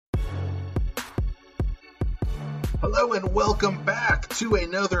Hello and welcome back to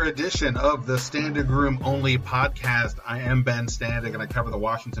another edition of the Standig Room Only podcast. I am Ben Standig and I cover the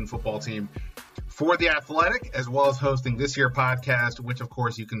Washington football team for The Athletic, as well as hosting this year's podcast, which of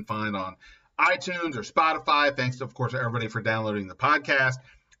course you can find on iTunes or Spotify. Thanks, of course, to everybody for downloading the podcast.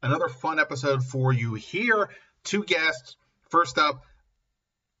 Another fun episode for you here. Two guests. First up,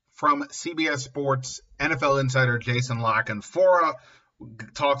 from CBS Sports, NFL insider Jason La Canfora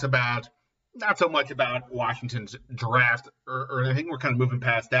talked about not so much about Washington's draft or anything. We're kind of moving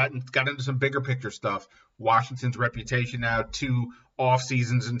past that and got into some bigger picture stuff. Washington's reputation now 2 off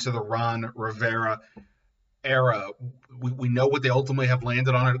seasons into the Ron Rivera era. We know what they ultimately have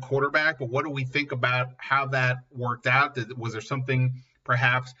landed on at quarterback, but what do we think about how that worked out? Was there something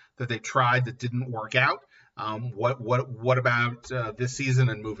perhaps that they tried that didn't work out? What about this season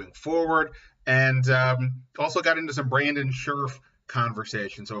and moving forward? And also got into some Brandon Scherff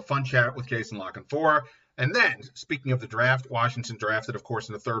conversation. So a fun chat with Jason La Canfora. And then, speaking of the draft, Washington drafted, of course,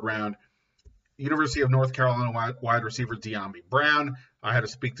 in the third round, University of North Carolina wide receiver Dyami Brown. I had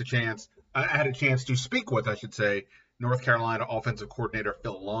a chance to speak with, North Carolina offensive coordinator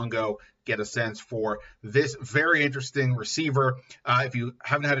Phil Longo, get a sense for this very interesting receiver. If you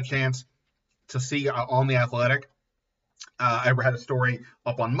haven't had a chance to see on The Athletic, I had a story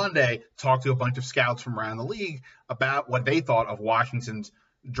up on Monday, talked to a bunch of scouts from around the league about what they thought of Washington's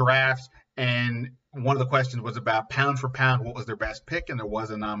drafts. And one of the questions was about pound for pound, what was their best pick? And there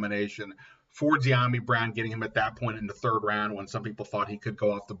was a nomination for Dyami Brown, getting him at that point in the third round when some people thought he could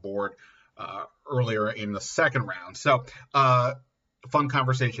go off the board earlier in the second round. So fun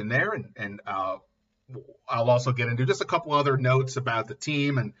conversation there. And I'll also get into just a couple other notes about the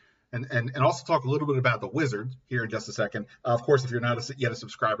team and also talk a little bit about the Wizards here in just a second. Of course, if you're not yet a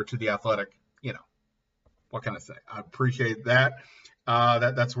subscriber to The Athletic, what can I say? I appreciate that.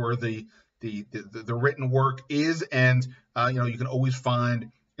 That's where the written work is, and you can always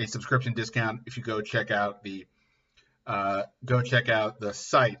find a subscription discount if you go check out the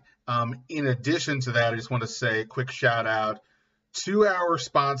site. In addition to that, I just want to say a quick shout out to our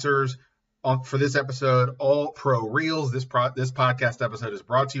sponsors for this episode, All Pro Reels. This podcast episode is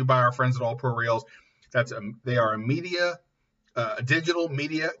brought to you by our friends at All Pro Reels. They are a digital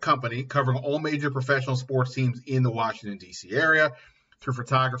media company covering all major professional sports teams in the Washington, D.C. area through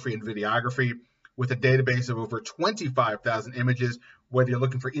photography and videography, with a database of over 25,000 images. Whether you're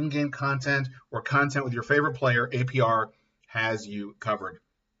looking for in-game content or content with your favorite player, APR has you covered.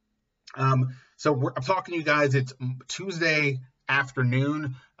 So I'm talking to you guys. It's Tuesday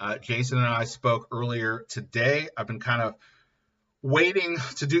afternoon. Jason and I spoke earlier today. I've been kind of waiting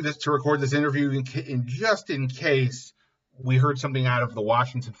to record this interview in case we heard something out of the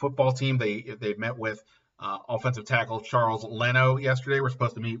Washington football team. They met with offensive tackle Charles Leno yesterday. We're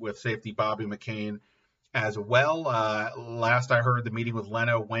supposed to meet with safety Bobby McCain as well. Last I heard, the meeting with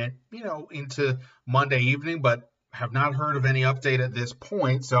Leno went into Monday evening, but have not heard of any update at this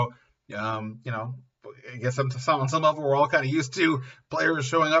point. So I guess on some level, we're all kind of used to players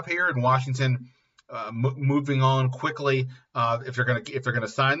showing up here in Washington, moving on quickly if they're going to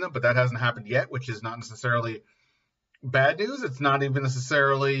sign them. But that hasn't happened yet, which is not necessarily bad news. It's not even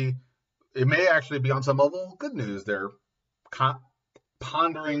necessarily. It may actually be on some level good news. They're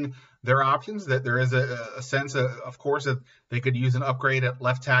pondering their options. That there is a sense, of course, that they could use an upgrade at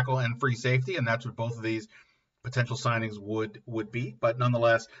left tackle and free safety, and that's what both of these potential signings would be. But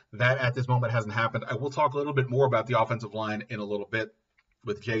nonetheless, that at this moment hasn't happened. I will talk a little bit more about the offensive line in a little bit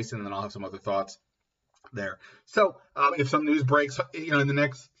with Jason, and then I'll have some other thoughts there. So if some news breaks in the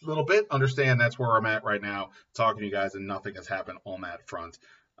next little bit, understand that's where I'm at right now, talking to you guys, and nothing has happened on that front.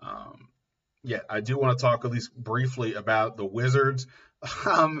 I do want to talk at least briefly about the Wizards.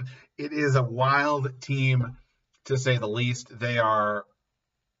 It is a wild team, to say the least.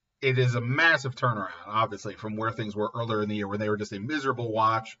 It is a massive turnaround, obviously, from where things were earlier in the year, where they were just a miserable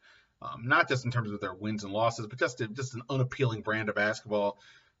watch, not just in terms of their wins and losses, but just an unappealing brand of basketball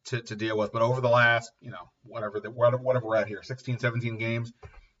to deal with. But over the last, whatever we're at here, 16, 17 games,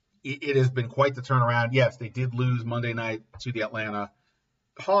 it has been quite the turnaround. Yes, they did lose Monday night to the Atlanta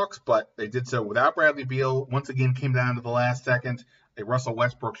Hawks, but they did so without Bradley Beal. Once again, came down to the last second. A Russell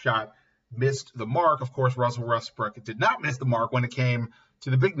Westbrook shot missed the mark. Of course, Russell Westbrook did not miss the mark when it came to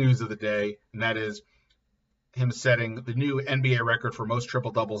the big news of the day, and that is him setting the new NBA record for most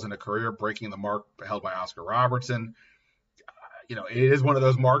triple-doubles in a career, breaking the mark held by Oscar Robertson. It is one of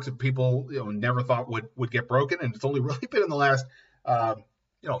those marks that people never thought would get broken, and it's only really been in the last 5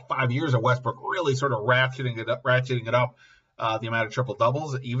 years of Westbrook really sort of ratcheting it up the amount of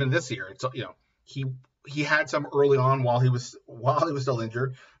triple-doubles. Even this year, it's he had some early on while he was still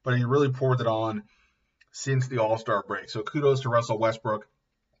injured, but he really poured it on since the All-Star break. So kudos to Russell Westbrook.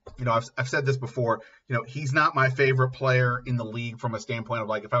 I've said this before, he's not my favorite player in the league from a standpoint of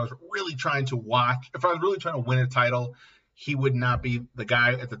like, if I was really trying to win a title, he would not be the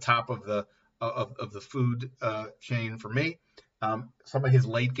guy at the top of the food chain for me. Some of his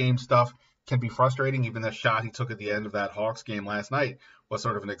late game stuff can be frustrating. Even the shot he took at the end of that Hawks game last night was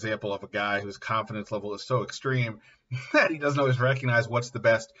sort of an example of a guy whose confidence level is so extreme that he doesn't always recognize what's the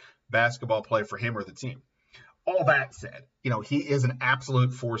best basketball play for him or the team. All that said, he is an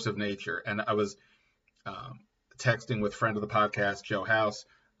absolute force of nature. And I was texting with friend of the podcast, Joe House,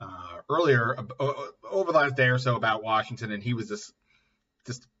 earlier over the last day or so about Washington, and he was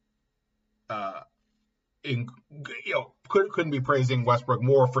couldn't be praising Westbrook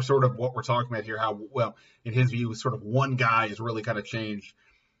more for sort of what we're talking about here, how well, in his view, sort of one guy has really kind of changed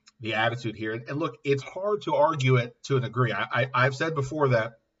the attitude here. And look, it's hard to argue it to a degree. I've said before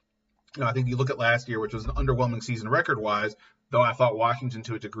that, I think you look at last year, which was an underwhelming season record-wise, though I thought Washington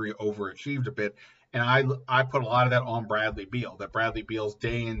to a degree overachieved a bit. And I put a lot of that on Bradley Beal, that Bradley Beal's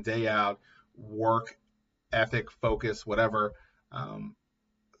day in, day out work ethic, focus, whatever,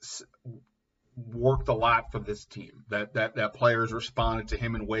 worked a lot for this team, that players responded to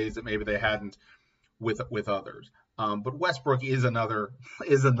him in ways that maybe they hadn't with others. But Westbrook is another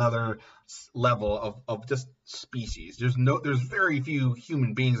level of just species. There's very few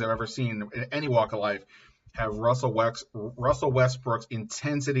human beings I've ever seen in any walk of life have Russell Westbrook's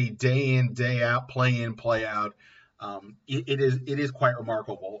intensity day in, day out, play in, play out. It is quite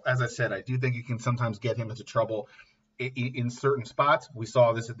remarkable. As I said, I do think it can sometimes get him into trouble in certain spots. We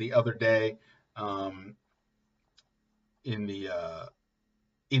saw this the other day in the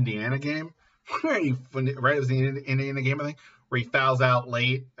Indiana game, it was the Indiana game, I think, where he fouls out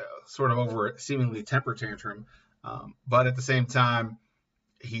late, sort of over a seemingly temper tantrum. But at the same time,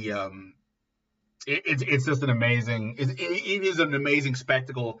 it's just an amazing, it is an amazing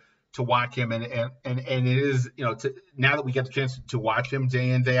spectacle to watch him. And it is, now that we get the chance to watch him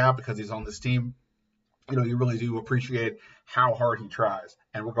day in, day out, because he's on this team, you really do appreciate how hard he tries.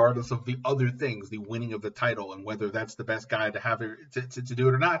 And regardless of the other things, the winning of the title and whether that's the best guy to have it, to do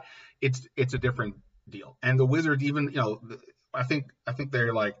it or not, it's a different deal. And the Wizards, even, I think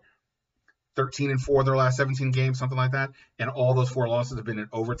they're like 13-4 their last 17 games, something like that. And all those 4 losses have been in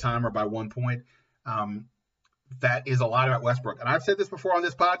overtime or by 1 point. That is a lot about Westbrook. And I've said this before on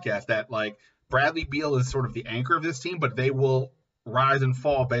this podcast, that like Bradley Beal is sort of the anchor of this team, but they will rise and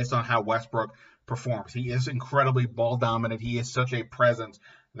fall based on how Westbrook performs. He is incredibly ball dominant. He is such a presence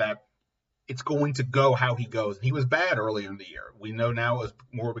that it's going to go how he goes. He was bad earlier in the year. We know now it was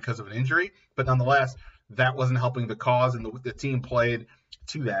more because of an injury, but nonetheless, that wasn't helping the cause, and the team played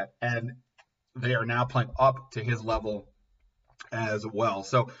to that, and they are now playing up to his level as well.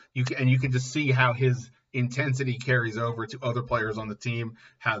 So you can just see how his intensity carries over to other players on the team,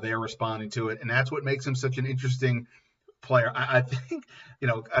 how they're responding to it, and that's what makes him such an interesting player. I think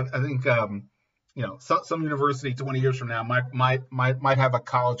some university 20 years from now might have a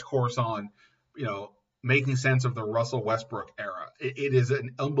college course on, making sense of the Russell Westbrook era. It is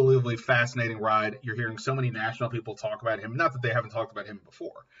an unbelievably fascinating ride. You're hearing so many national people talk about him. Not that they haven't talked about him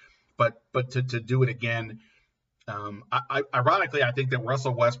before, but to do it again. Ironically, I think that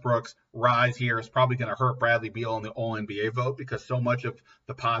Russell Westbrook's rise here is probably going to hurt Bradley Beal in the All-NBA vote, because so much of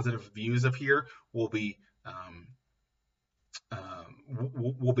the positive views of here will be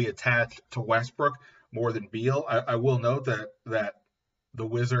attached to Westbrook more than Beal. I will note that the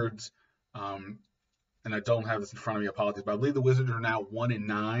Wizards, and I don't have this in front of me, apologies, but I believe the Wizards are now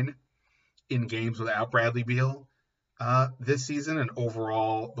 1-9 in games without Bradley Beal this season, and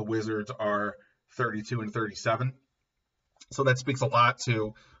overall the Wizards are 32-37. So that speaks a lot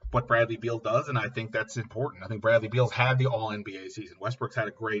to what Bradley Beal does, and I think that's important. I think Bradley Beal's had the All-NBA season. Westbrook's had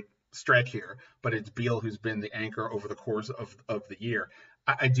a great stretch here, but it's Beal who's been the anchor over the course of the year.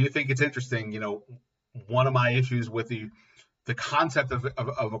 I do think it's interesting. One of my issues with the concept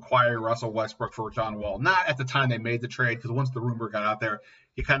of acquiring Russell Westbrook for John Wall, not at the time they made the trade, because once the rumor got out there,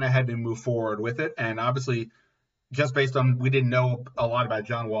 you kind of had to move forward with it. And obviously, just based on, we didn't know a lot about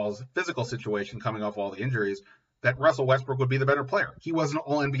John Wall's physical situation coming off all the injuries, that Russell Westbrook would be the better player. He was an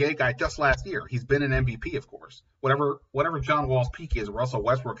All-NBA guy just last year. He's been an MVP, of course. Whatever John Wall's peak is, Russell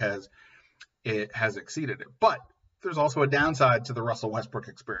Westbrook has exceeded it. But there's also a downside to the Russell Westbrook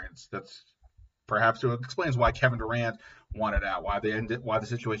experience. That's perhaps what explains why Kevin Durant wanted out, why the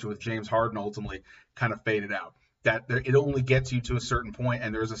situation with James Harden ultimately kind of faded out. That it only gets you to a certain point,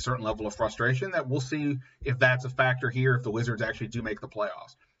 and there's a certain level of frustration that we'll see if that's a factor here, if the Wizards actually do make the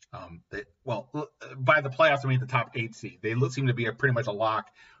playoffs. By the playoffs, I mean the top 8 seed. They seem to be pretty much a lock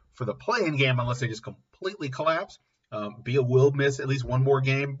for the play-in game unless they just completely collapse. Beal will miss at least one more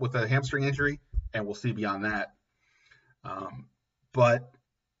game with a hamstring injury, and we'll see beyond that.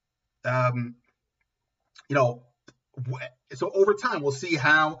 So over time, we'll see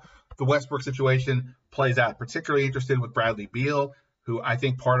how the Westbrook situation plays out. Particularly interested with Bradley Beal, who I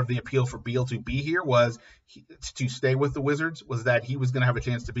think part of the appeal for Beal to be here was to stay with the Wizards was that he was going to have a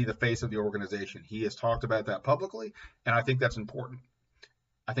chance to be the face of the organization. He has talked about that publicly, and I think that's important.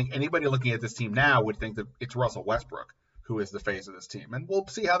 I think anybody looking at this team now would think that it's Russell Westbrook who is the face of this team, and we'll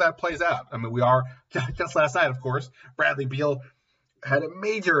see how that plays out. I mean, we are just last night, of course, Bradley Beal had a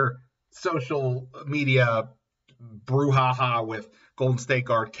major social media brouhaha with Golden State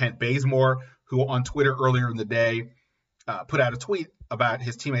guard Kent Bazemore, who on Twitter earlier in the day put out a tweet about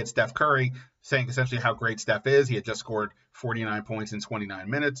his teammate Steph Curry, saying essentially how great Steph is. He had just scored 49 points in 29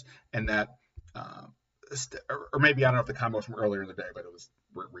 minutes, and that, or maybe I don't know if the comment was from earlier in the day, but it was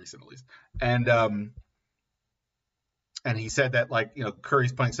recent at least. And he said that,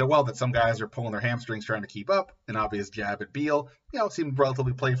 Curry's playing so well that some guys are pulling their hamstrings trying to keep up. An obvious jab at Beal. It seemed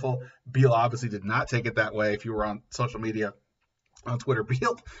relatively playful. Beal obviously did not take it that way. If you were on social media, on Twitter,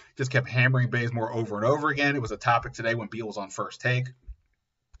 Beal just kept hammering Bazemore over and over again. It was a topic today when Beal was on First Take.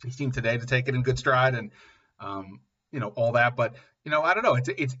 He seemed today to take it in good stride and, all that. But, I don't know.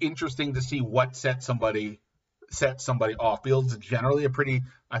 It's interesting to see what set somebody off. Beal's generally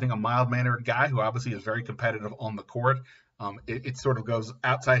a mild-mannered guy who obviously is very competitive on the court. It sort of goes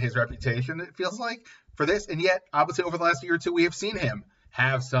outside his reputation, it feels like, for this. And yet, obviously, over the last year or two, we have seen him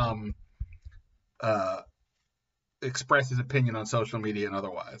have some express his opinion on social media and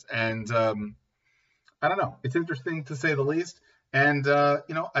otherwise. And I don't know. It's interesting to say the least. And,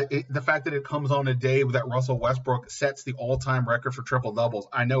 the fact that it comes on a day that Russell Westbrook sets the all-time record for triple-doubles.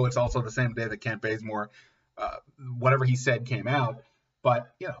 I know it's also the same day that Kent Bazemore whatever he said came out,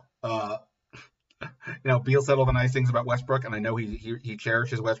 but Beal said all the nice things about Westbrook, and I know he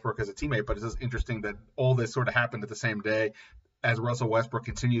cherishes Westbrook as a teammate. But it's just interesting that all this sort of happened at the same day as Russell Westbrook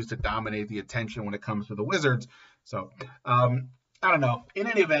continues to dominate the attention when it comes to the Wizards. So I don't know. In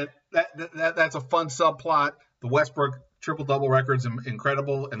any event, that's a fun subplot. The Westbrook triple-double record's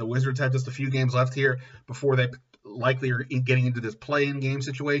incredible, and the Wizards have just a few games left here before they likely are getting into this play-in game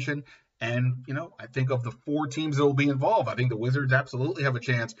situation. And, I think of the four teams that will be involved, I think the Wizards absolutely have a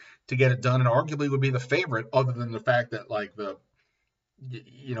chance to get it done and arguably would be the favorite, other than the fact that,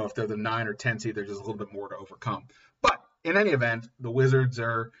 if they're the 9 or 10 seed, there's just a little bit more to overcome. But in any event, the Wizards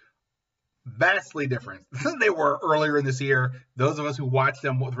are vastly different than they were earlier in this year. Those of us who watch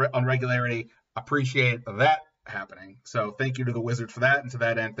them on regularity appreciate that happening. So thank you to the Wizards for that. And to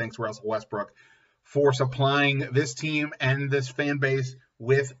that end, thanks Russell Westbrook for supplying this team and this fan base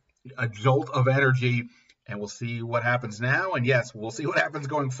with a jolt of energy, and we'll see what happens now. And yes, we'll see what happens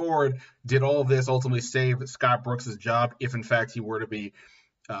going forward. Did all of this ultimately save Scott Brooks' job if in fact he were to be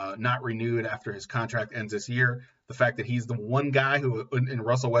not renewed after his contract ends this year? The fact that he's the one guy who in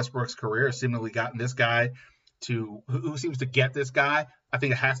Russell Westbrook's career has seemingly gotten this guy who seems to get this guy, I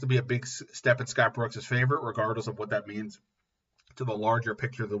think it has to be a big step in Scott Brooks' favor, regardless of what that means to the larger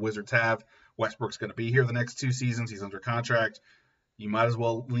picture the Wizards have. Westbrook's going to be here the next 2 seasons. He's under contract. You might as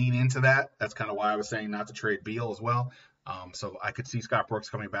well lean into that. That's kind of why I was saying not to trade Beal as well. So I could see Scott Brooks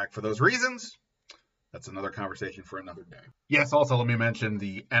coming back for those reasons. That's another conversation for another day. Yes, also let me mention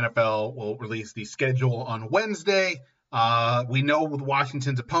the NFL will release the schedule on Wednesday. We know with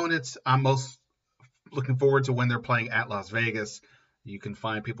Washington's opponents, I'm most looking forward to when they're playing at Las Vegas. You can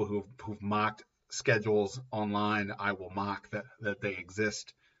find people who've mocked schedules online. I will mock that they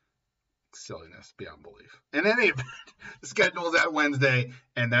exist. Silliness beyond belief. In any event, the schedule is at Wednesday,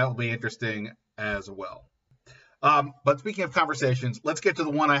 and that will be interesting as well. But speaking of conversations, let's get to the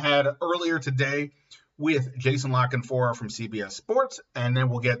one I had earlier today with Jason Canfora from CBS Sports, and then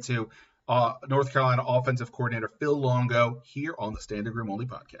we'll get to North Carolina offensive coordinator Phil Longo here on the Standig Room Only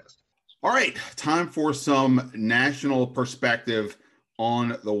podcast. All right, time for some national perspective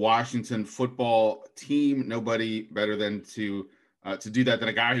on the Washington football team. Nobody better than to do that than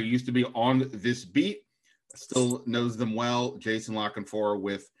a guy who used to be on this beat, still knows them well. Jason Canfora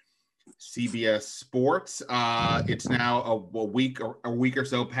with CBS Sports. It's now a week or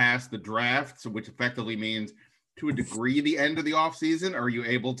so past the draft, so which effectively means, to a degree, the end of the offseason. Are you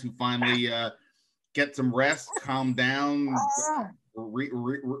able to finally get some rest, calm down,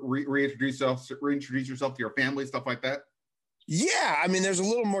 reintroduce yourself to your family, stuff like that? Yeah, I mean, there's a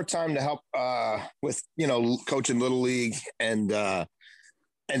little more time to help with, coaching Little League and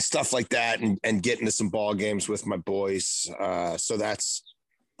stuff like that, and getting to some ball games with my boys. So that's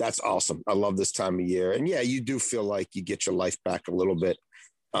awesome. I love this time of year. And yeah, you do feel like you get your life back a little bit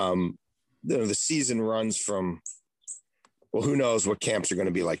The season runs from, well, who knows what camps are going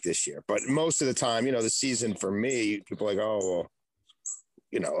to be like this year. But most of the time, the season for me, people are like, oh,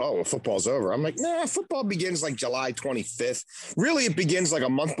 well, football's over. I'm like, nah, football begins like July 25th. Really, it begins like a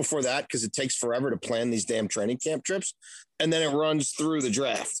month before that because it takes forever to plan these damn training camp trips. And then it runs through the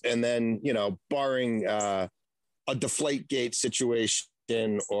draft. And then, barring a deflate gate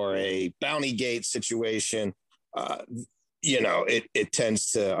situation or a bounty gate situation, it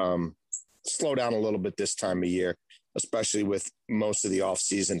tends to slow down a little bit this time of year, especially with most of the off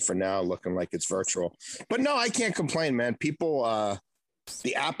season for now looking like it's virtual. But no, I can't complain, man. People,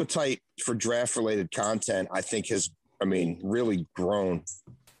 the appetite for draft related content, I think has, really grown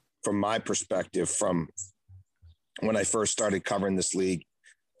from my perspective from when I first started covering this league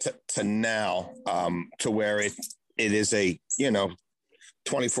to now, to where it is a,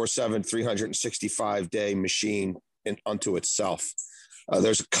 24/7, 365 day machine unto itself.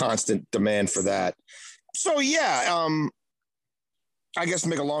 There's a constant demand for that. So yeah, I guess to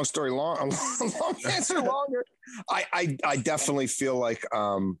make a long story long, a long answer longer. I definitely feel like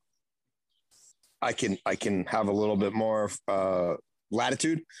I can have a little bit more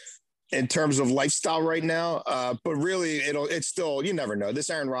latitude in terms of lifestyle right now. But really, it's still, you never know. This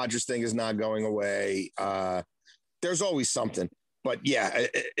Aaron Rodgers thing is not going away. There's always something. But yeah,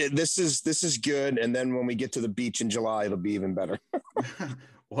 this is good. And then when we get to the beach in July, it'll be even better.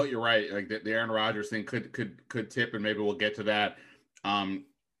 Well, you're right. Like the Aaron Rodgers thing could tip, and maybe we'll get to that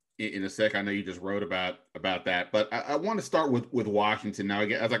in a sec. I know you just wrote about that, but I want to start with Washington now.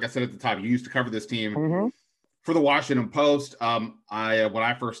 Again, as like I said at the top, you used to cover this team for the Washington Post. When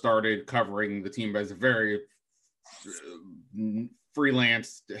I first started covering the team as a very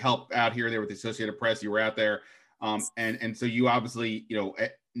freelance to help out here and there with the Associated Press, you were out there, and so you obviously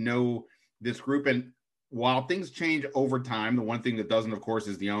know this group. And while things change over time, the one thing that doesn't, of course,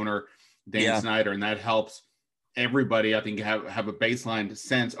 is the owner, Dan Snyder, and that helps everybody, I think, have a baseline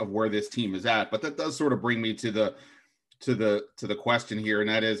sense of where this team is at. But that does sort of bring me to the question here, and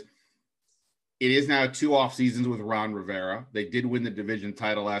that is, it is now 2 off seasons with Ron Rivera. They did win the division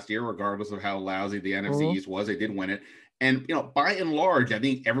title last year, regardless of how lousy the NFC East was. They did win it. And, by and large, I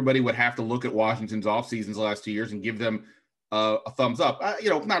think everybody would have to look at Washington's off seasons the last 2 years and give them a thumbs up.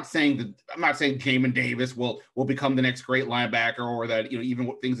 I'm not saying Jamin Davis will become the next great linebacker, or that, even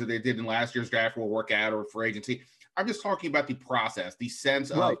what things that they did in last year's draft will work out, or for agency. I'm just talking about the process, the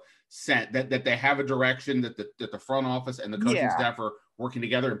sense of that they have a direction, that the front office and the coaching staff are working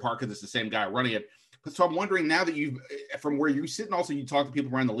together, in part because it's the same guy running it. But so I'm wondering, now that from where you sit, and also you talk to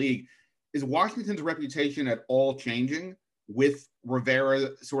people around the league, is Washington's reputation at all changing with Rivera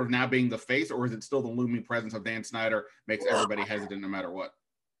sort of now being the face, or is it still the looming presence of Dan Snyder makes everybody hesitant no matter what?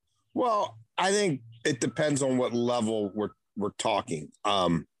 Well, I think it depends on what level we're talking.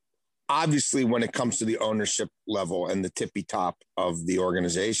 Obviously, when it comes to the ownership level and the tippy top of the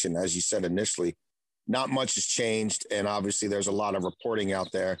organization, as you said initially, not much has changed. And obviously there's a lot of reporting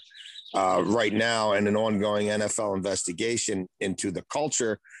out there right now, and an ongoing NFL investigation into the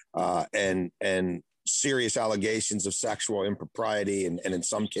culture and serious allegations of sexual impropriety and in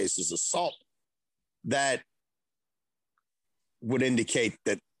some cases assault, that would indicate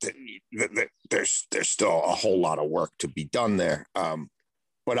that there's still a whole lot of work to be done there.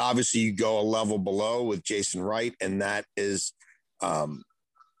 But obviously you go a level below with Jason Wright, and that is a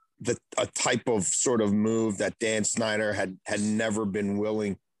type of sort of move that Dan Snyder had never been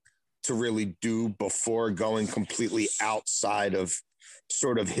willing to really do before, going completely outside of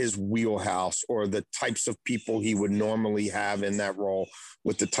sort of his wheelhouse, or the types of people he would normally have in that role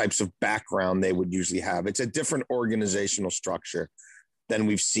with the types of background they would usually have. It's a different organizational structure than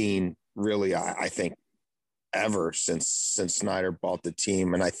we've seen really, I think, ever since Snyder bought the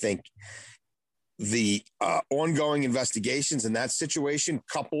team. And I think the ongoing investigations in that situation,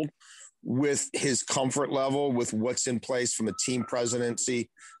 coupled with his comfort level with what's in place from a team presidency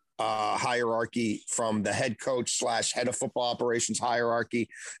hierarchy, from the head coach / head of football operations hierarchy,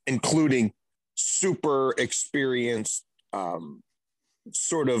 including super experienced,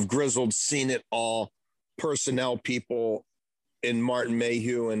 sort of grizzled, seen it all personnel people in Martin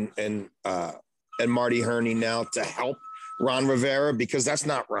Mayhew and Marty Herney now to help Ron Rivera, because that's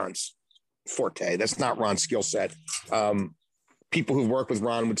not Ron's forte. That's not Ron's skill set. People who've worked with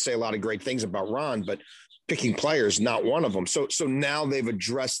Ron would say a lot of great things about Ron, but picking players, not one of them. So now they've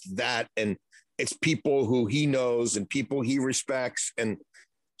addressed that, and it's people who he knows and people he respects. And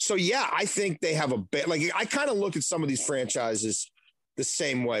so, yeah, I think they have a bit, like, I kind of look at some of these franchises the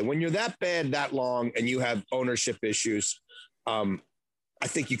same way. When you're that bad, that long, and you have ownership issues, I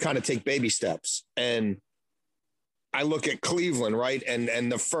think you kind of take baby steps. And I look at Cleveland, right?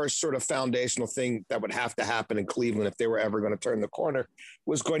 And the first sort of foundational thing that would have to happen in Cleveland if they were ever going to turn the corner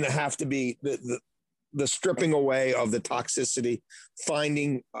was going to have to be the stripping away of the toxicity,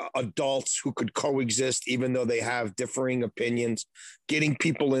 finding adults who could coexist, even though they have differing opinions, getting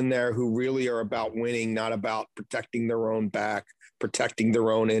people in there who really are about winning, not about protecting their own back, protecting their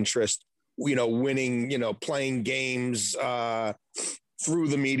own interest, winning, playing games through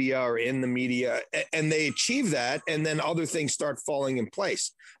the media or in the media. And they achieve that. And then other things start falling in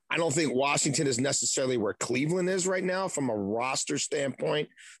place. I don't think Washington is necessarily where Cleveland is right now from a roster standpoint.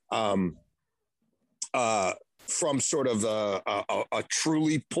 From sort of a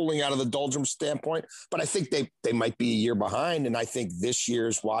truly pulling out of the doldrums standpoint. But I think they might be a year behind. And I think this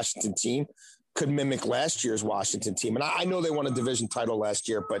year's Washington team could mimic last year's Washington team. And I know they won a division title last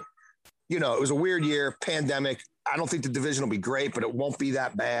year, but, it was a weird year, pandemic. I don't think the division will be great, but it won't be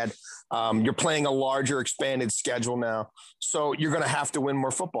that bad. You're playing a larger, expanded schedule now. So you're going to have to win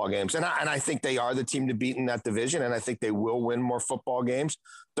more football games. And I think they are the team to beat in that division, and I think they will win more football games.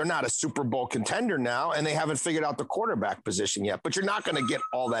 They're not a Super Bowl contender now, and they haven't figured out the quarterback position yet. But you're not going to get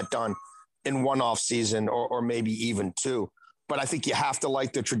all that done in one off season or maybe even two. But I think you have to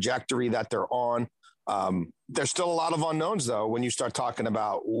like the trajectory that they're on. There's still a lot of unknowns, though, when you start talking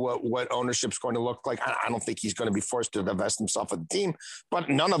about what ownership's going to look like. I don't think he's going to be forced to divest himself of the team, but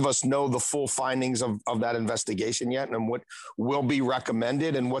none of us know the full findings of that investigation yet and what will be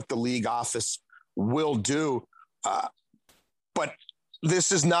recommended and what the league office will do. But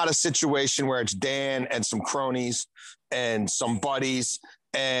this is not a situation where it's Dan and some cronies and some buddies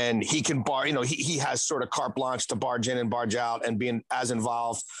and he can he has sort of carte blanche to barge in and barge out and being as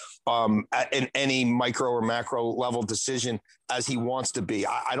involved in any micro or macro level decision as he wants to be.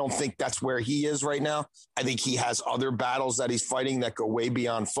 I don't think that's where he is right now. I think he has other battles that he's fighting that go way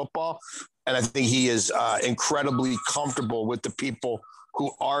beyond football. And I think he is incredibly comfortable with the people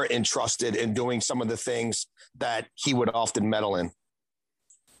who are entrusted in doing some of the things that he would often meddle in.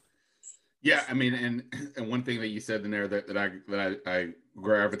 Yeah, I mean, and one thing that you said in there that I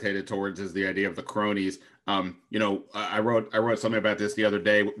gravitated towards is the idea of the cronies. I wrote something about this the other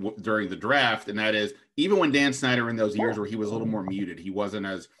day during the draft, and that is even when Dan Snyder in those years where he was a little more muted, he wasn't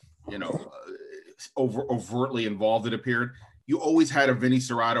as overtly involved. It appeared you always had a Vinny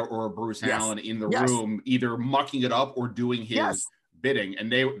Serrato or a Bruce Allen in the room, either mucking it up or doing his bidding,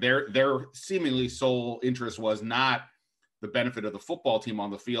 and their seemingly sole interest was not the benefit of the football team on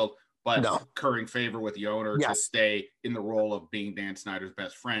the field, but currying favor with the owner to stay in the role of being Dan Snyder's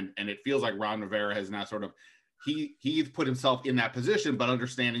best friend. And it feels like Ron Rivera has now sort of, he's put himself in that position, but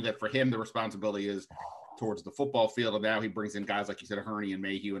understanding that for him, the responsibility is towards the football field. And now he brings in guys, like you said, Hurney and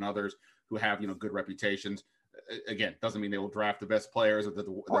Mayhew and others who have, good reputations. Again, doesn't mean they will draft the best players or that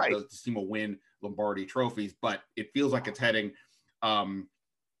the team will win Lombardi trophies, but it feels like it's heading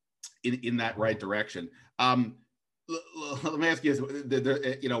in that right direction. Let me ask you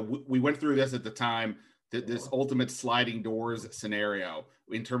this, we went through this at the time, this ultimate sliding doors scenario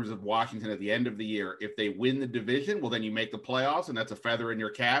in terms of Washington at the end of the year. If they win the division, well, then you make the playoffs, and that's a feather in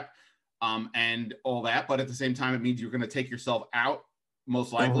your cap and all that. But at the same time, it means you're going to take yourself out,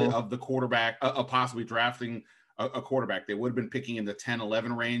 most likely, of the quarterback, possibly drafting a quarterback. They would have been picking in the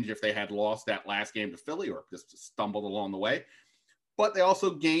 10-11 range if they had lost that last game to Philly or just stumbled along the way. But they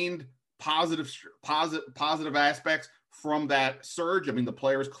also gained positive aspects from that surge. I mean, the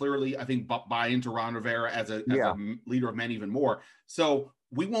players clearly, I think, buy into Ron Rivera as a leader of men even more. So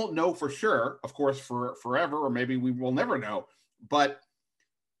we won't know for sure, of course, for forever, or maybe we will never know. But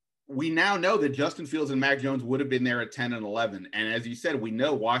we now know that Justin Fields and Mac Jones would have been there at 10 and 11. And as you said, we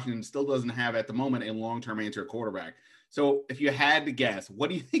know Washington still doesn't have at the moment a long-term answer quarterback. So if you had to guess, what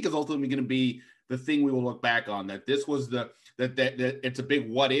do you think is ultimately going to be the thing we will look back on, that this was that it's a big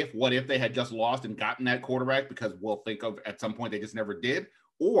what if they had just lost and gotten that quarterback, because we'll think of at some point they just never did,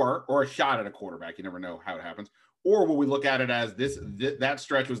 or a shot at a quarterback. You never know how it happens. Or will we look at it as that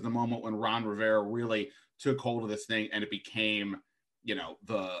stretch was the moment when Ron Rivera really took hold of this thing and it became, a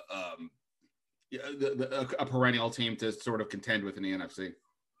perennial team to sort of contend with in the NFC?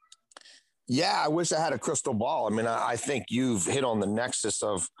 Yeah, I wish I had a crystal ball. I mean, I think you've hit on the nexus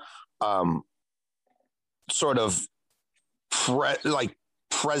of sort of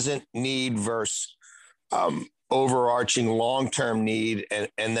present need versus overarching long-term need,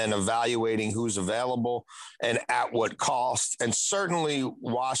 and then evaluating who's available and at what cost. And certainly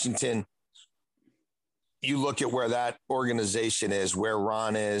Washington, you look at where that organization is, where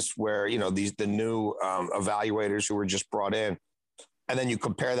Ron is, where, the new evaluators who were just brought in. And then you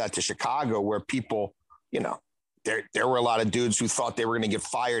compare that to Chicago, where people, there were a lot of dudes who thought they were going to get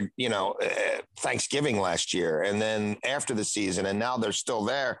fired, Thanksgiving last year, and then after the season, and now they're still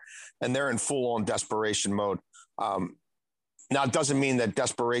there, and they're in full-on desperation mode. Now, it doesn't mean that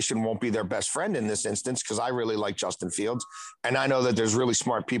desperation won't be their best friend in this instance, because I really like Justin Fields, and I know that there's really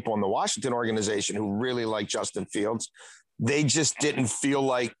smart people in the Washington organization who really like Justin Fields. They just didn't feel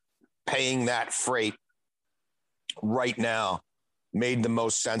like paying that freight right now made the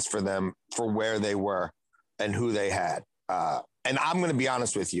most sense for them for where they were and who they had. And I'm going to be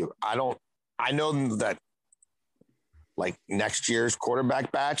honest with you. I know that like next year's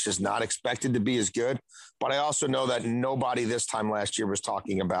quarterback batch is not expected to be as good, but I also know that nobody this time last year was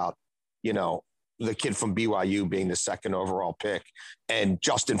talking about, the kid from BYU being the second overall pick and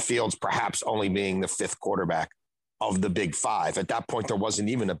Justin Fields perhaps only being the fifth quarterback of the Big Five. At that point, there wasn't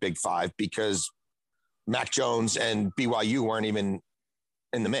even a Big Five because Mac Jones and BYU weren't even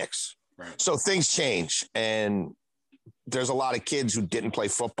in the mix. Right. So things change, and there's a lot of kids who didn't play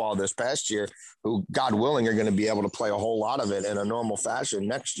football this past year who, God willing, are going to be able to play a whole lot of it in a normal fashion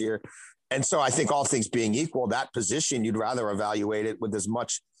next year. And so I think all things being equal, that position, you'd rather evaluate it with as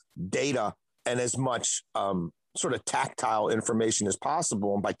much data and as much sort of tactile information as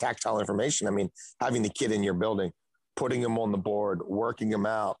possible. And by tactile information, I mean having the kid in your building, putting him on the board, working him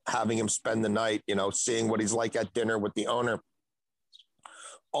out, having him spend the night, seeing what he's like at dinner with the owner.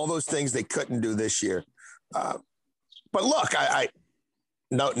 All those things they couldn't do this year. But look,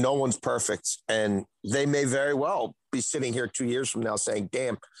 no one's perfect, and they may very well be sitting here 2 years from now saying,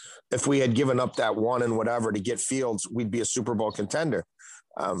 damn, if we had given up that one and whatever to get Fields, we'd be a Super Bowl contender.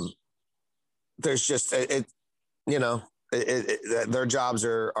 There's just, their jobs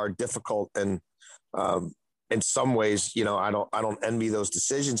are difficult. And in some ways, I don't envy those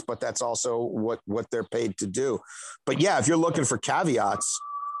decisions, but that's also what they're paid to do. But yeah, if you're looking for caveats,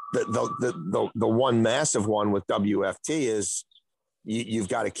 the one massive one with WFT is you've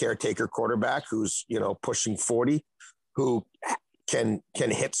got a caretaker quarterback who's, pushing 40, who can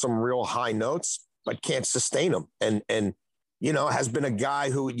hit some real high notes, but can't sustain them. And has been a guy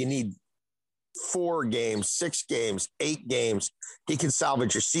who you need 4 games, 6 games, 8 games. He can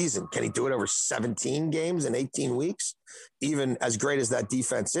salvage your season. Can he do it over 17 games in 18 weeks? Even as great as that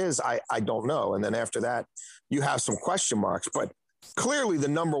defense is, I don't know. And then after that, you have some question marks, but clearly the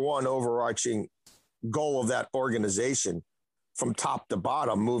number one overarching goal of that organization from top to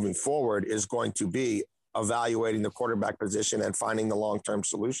bottom moving forward is going to be evaluating the quarterback position and finding the long-term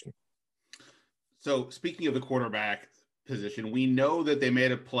solution. So speaking of the quarterback position, we know that they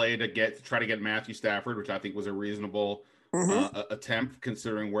made a play to try to get Matthew Stafford, which I think was a reasonable attempt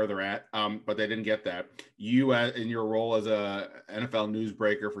considering where they're at. But they didn't get that. You, in your role as a NFL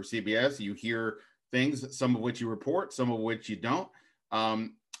newsbreaker for CBS, you hear things, some of which you report, some of which you don't.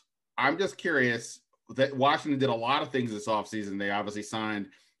 I'm just curious that Washington did a lot of things this offseason. They obviously signed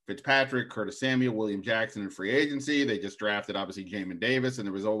Fitzpatrick, Curtis Samuel, William Jackson in free agency. They just drafted obviously Jamin Davis, and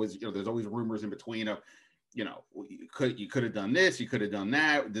there was always, there's always rumors in between of, you could have done this, you could have done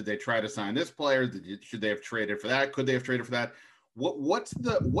that. Did they try to sign this player? Should they have traded for that? Could they have traded for that? What's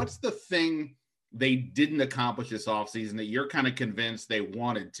the thing they didn't accomplish this offseason that you're kind of convinced they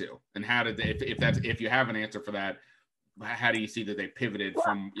wanted to? And how did they, if you have an answer for that, how do you see that they pivoted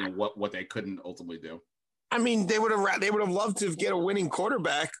from what they couldn't ultimately do? I mean, they would have loved to get a winning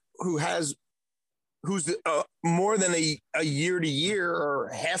quarterback who's more than a year to year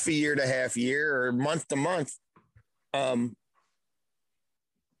or half a year to half year or month to month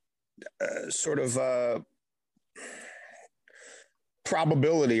sort of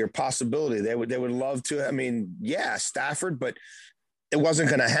probability or possibility. They would love to. I mean, yeah, Stafford, but it wasn't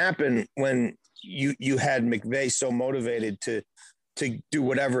going to happen when you had McVay so motivated to do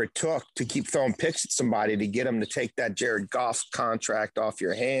whatever it took to keep throwing picks at somebody to get them to take that Jared Goff contract off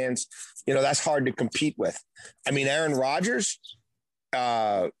your hands. That's hard to compete with. I mean, Aaron Rodgers,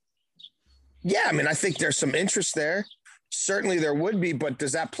 I think there's some interest there. Certainly there would be, but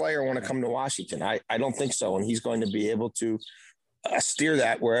does that player want to come to Washington? I don't think so. And he's going to be able to steer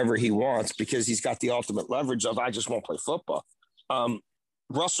that wherever he wants because he's got the ultimate leverage of, I just won't play football.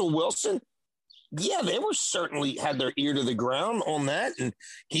 Russell Wilson, yeah, they were certainly had their ear to the ground on that. And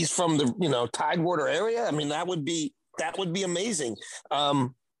he's from the, Tidewater area. I mean, that would be amazing.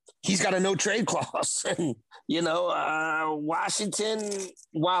 He's got a no trade clause and, Washington,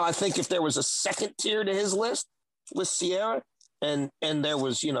 while I think if there was a second tier to his list with Sierra and there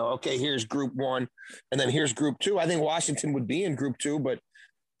was, okay, here's group 1 and then here's group 2. I think Washington would be in group 2, but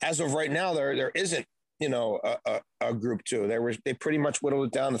as of right now, there isn't a group too. They pretty much whittled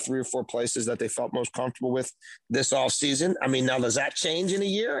it down to 3 or 4 places that they felt most comfortable with this off season. I mean, now does that change in a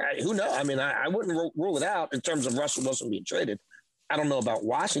year? Who knows? I mean, I wouldn't rule it out in terms of Russell Wilson being traded. I don't know about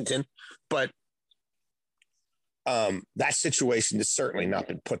Washington, but that situation has certainly not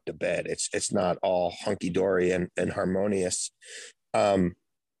been put to bed. It's not all hunky dory and harmonious.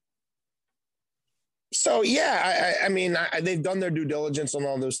 So yeah, I mean, they've done their due diligence on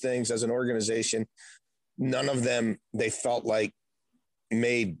all those things as an organization. None of them they felt like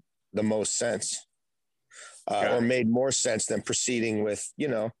made the most sense, or made more sense than proceeding with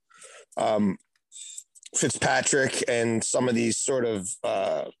Fitzpatrick and some of these sort of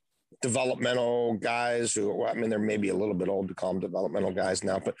developmental guys who, I mean, they're maybe a little bit old to call them developmental guys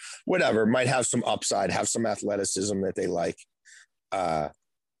now, but whatever, might have some upside, have some athleticism that they like.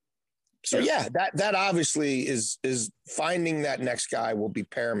 So yeah, that obviously is finding that next guy will be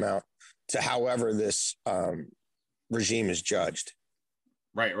paramount to however this regime is judged.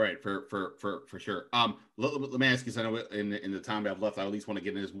 Right, for sure. Let me ask you, so I know in the time we have left, I at least want to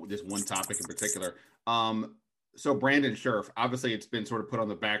get into this one topic in particular. So Brandon Scherff, obviously it's been sort of put on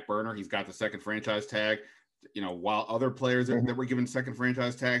the back burner. He's got the second franchise tag, while other players that were given second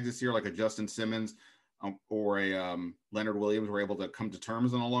franchise tags this year, like a Justin Simmons or a Leonard Williams, were able to come to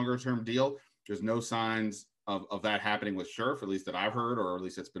terms on a longer term deal. There's no signs of that happening with Scherff, at least that I've heard, or at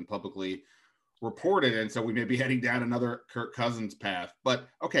least it's been publicly reported. And so we may be heading down another Kirk Cousins path. But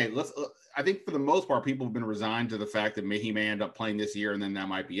okay, I think for the most part, people have been resigned to the fact that he may end up playing this year and then that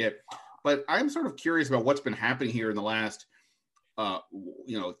might be it. But I'm sort of curious about what's been happening here in the last,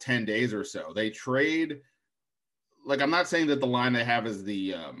 10 days or so. They trade, like, I'm not saying that the line they have is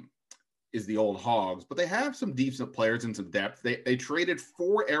the old Hogs, but they have some decent players and some depth. They traded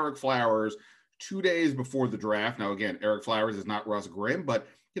for Eric Flowers 2 days before the draft. Now, again, Eric Flowers is not Russ Grimm, but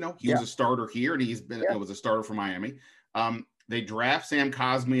he was a starter here, and he's been was a starter for Miami. They draft Sam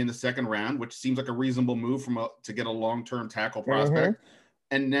Cosmi in the second round, which seems like a reasonable move to get a long-term tackle prospect.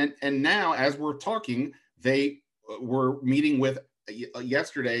 And now, as we're talking, they were meeting with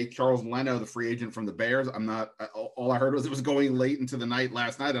yesterday Charles Leno, the free agent from the Bears. All I heard was it was going late into the night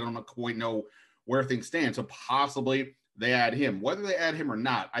last night. I don't quite know where things stand. So possibly they add him. Whether they add him or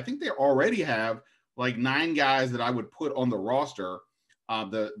not, I think they already have like 9 guys that I would put on the roster.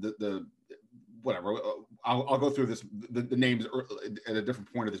 Whatever. I'll go through the names at a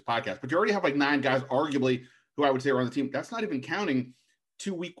different point of this podcast. But you already have like 9 guys, arguably, who I would say are on the team. That's not even counting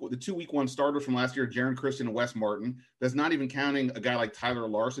the 2 week 1 starters from last year, Jaron Christian and Wes Martin. That's not even counting a guy like Tyler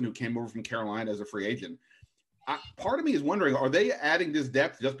Larson, who came over from Carolina as a free agent. Part of me is wondering, are they adding this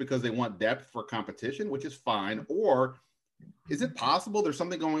depth just because they want depth for competition, which is fine? Or is it possible there's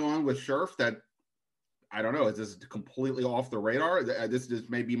something going on with Scherff that, I don't know, is this completely off the radar? This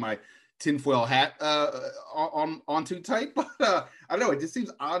may be my tinfoil hat on too tight, but I don't know. It just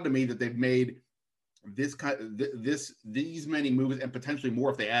seems odd to me that they've made these many moves and potentially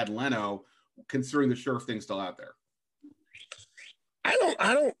more if they add Leno, considering the Scherff thing's still out there.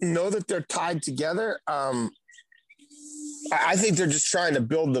 I don't know that they're tied together. I think they're just trying to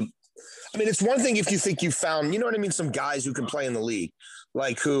build it's one thing if you think you found, some guys who can play in the league,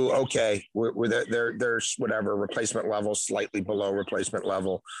 like who, okay, they're whatever replacement level, slightly below replacement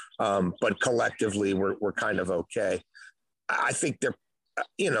level, but collectively we're kind of okay. I think their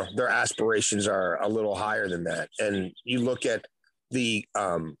aspirations are a little higher than that. And you look at the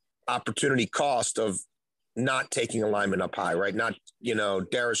opportunity cost of not taking a lineman up high, right? Not,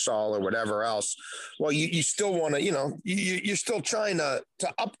 Darrisaw or whatever else. Well, you still want to, you're still trying to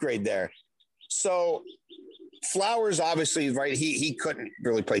upgrade there. So Flowers, obviously, right, he couldn't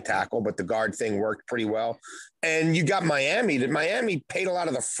really play tackle, but the guard thing worked pretty well. And you got Miami. Miami paid a lot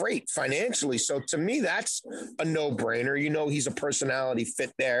of the freight financially. So to me, that's a no-brainer. He's a personality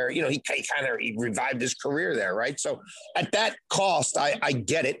fit there. He revived his career there, right? So at that cost, I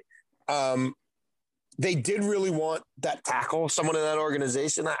get it. They did really want that tackle, someone in that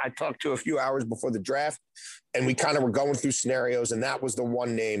organization. I talked to a few hours before the draft, and we kind of were going through scenarios, and that was the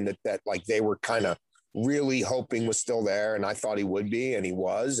one name that like they were kind of really hoping was still there, and I thought he would be, and he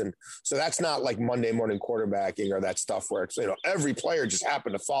was. And so that's not like Monday morning quarterbacking or that stuff where it's, every player just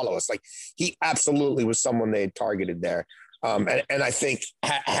happened to follow us. Like, he absolutely was someone they had targeted there. And I think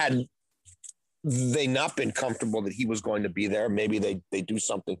had they not been comfortable that he was going to be there, maybe they do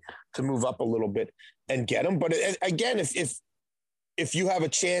something to move up a little bit and get him. But again, if you have a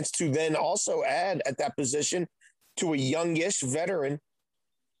chance to then also add at that position to a youngish veteran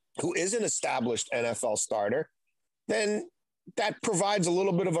who is an established NFL starter, then that provides a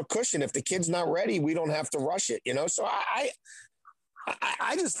little bit of a cushion. If the kid's not ready, we don't have to rush it, So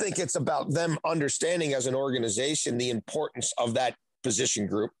I just think it's about them understanding as an organization the importance of that position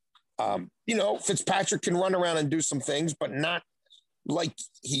group. Fitzpatrick can run around and do some things, but not like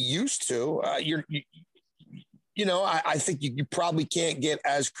he used to. I think you probably can't get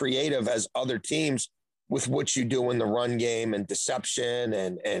as creative as other teams with what you do in the run game and deception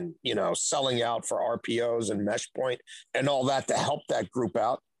and selling out for RPOs and mesh point and all that to help that group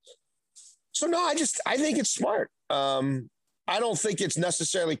out. So no, I think it's smart. I don't think it's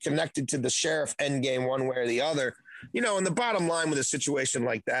necessarily connected to the Scherff end game one way or the other. And the bottom line with a situation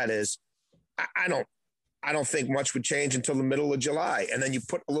like that is I don't think much would change until the middle of July. And then you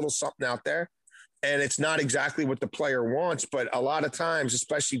put a little something out there and it's not exactly what the player wants, but a lot of times,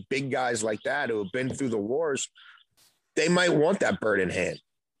 especially big guys like that who have been through the wars, they might want that bird in hand.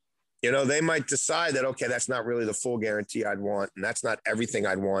 They might decide that, okay, that's not really the full guarantee I'd want. And that's not everything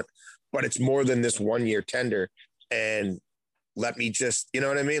I'd want, but it's more than this 1 year tender. And let me just,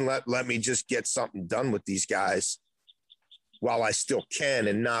 Let me just get something done with these guys while I still can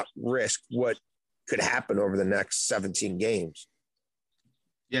and not risk what could happen over the next 17 games.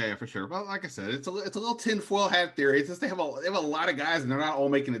 Yeah, for sure. Well, like I said, it's a little tinfoil hat theory. It's just they have a lot of guys and they're not all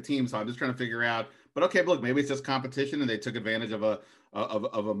making the team. So I'm just trying to figure out. But okay, look, maybe it's just competition and they took advantage of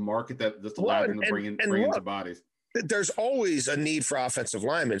a market that just allowed them to bring in some bodies. There's always a need for offensive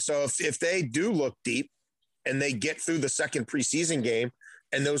linemen. So if they do look deep and they get through the second preseason game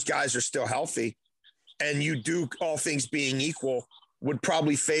and those guys are still healthy, and you do, all things being equal, would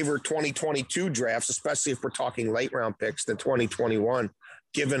probably favor 2022 drafts, especially if we're talking late round picks, than 2021.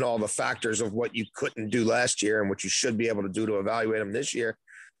 Given all the factors of what you couldn't do last year and what you should be able to do to evaluate them this year,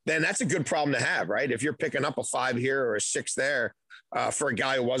 then that's a good problem to have, right? If you're picking up a 5 here or a 6 there for a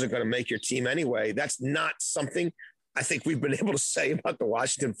guy who wasn't going to make your team anyway, that's not something I think we've been able to say about the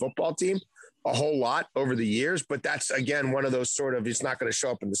Washington football team a whole lot over the years. But that's, again, one of those sort of, it's not going to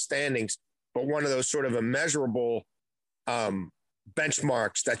show up in the standings, but one of those sort of immeasurable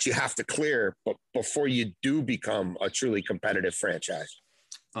benchmarks that you have to clear before you do become a truly competitive franchise.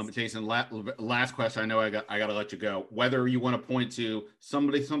 Jason, last question. I know I got to let you go. Whether you want to point to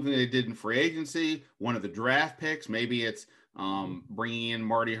something they did in free agency, one of the draft picks, maybe it's bringing in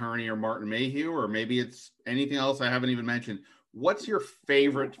Marty Herney or Martin Mayhew, or maybe it's anything else I haven't even mentioned. What's your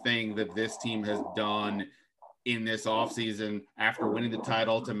favorite thing that this team has done in this offseason after winning the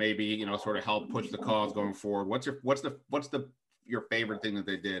title to maybe, sort of help push the cause going forward? What's your favorite thing that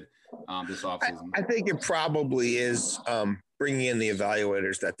they did this offseason? I think it probably is bringing in the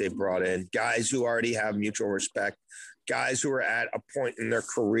evaluators that they've brought in, guys who already have mutual respect, guys who are at a point in their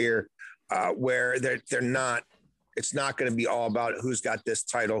career where they're not, it's not going to be all about who's got this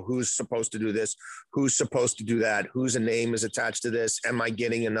title, who's supposed to do this, who's supposed to do that, whose name is attached to this. Am I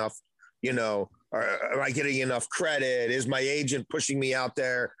getting enough, or am I getting enough credit? Is my agent pushing me out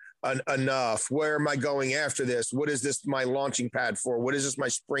there enough? Where am I going after this? What is this my launching pad for? What is this my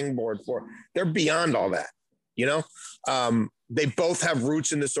springboard for? They're beyond all that. They both have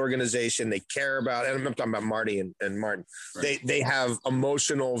roots in this organization. They care about, and I'm talking about Marty and Martin. Right. They have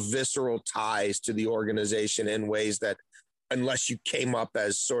emotional, visceral ties to the organization in ways that, unless you came up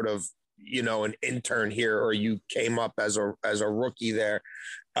as sort of, an intern here, or you came up as a rookie there,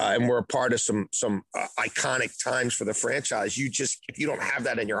 and we're a part of some iconic times for the franchise. If you don't have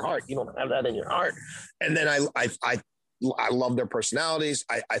that in your heart, you don't have that in your heart. And then I love their personalities.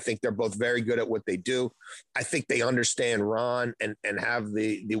 I think they're both very good at what they do. I think they understand Ron and have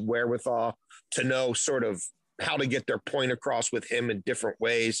the wherewithal to know sort of how to get their point across with him in different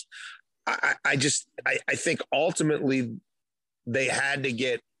ways. I think ultimately they had to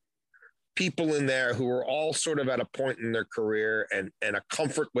get people in there who are all sort of at a point in their career and a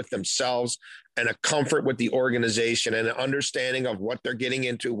comfort with themselves and a comfort with the organization and an understanding of what they're getting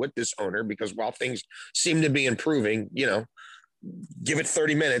into with this owner, because while things seem to be improving, give it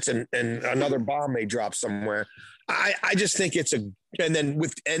 30 minutes and another bomb may drop somewhere. I just think and then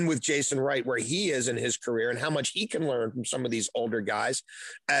with Jason Wright, where he is in his career and how much he can learn from some of these older guys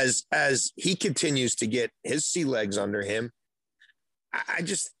as he continues to get his sea legs under him. I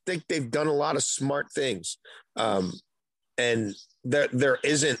just think they've done a lot of smart things. And there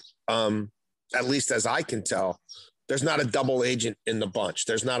isn't, at least as I can tell, there's not a double agent in the bunch.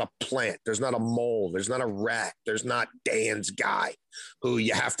 There's not a plant. There's not a mole. There's not a rat. There's not Dan's guy who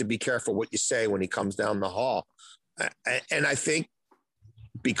you have to be careful what you say when he comes down the hall. And I think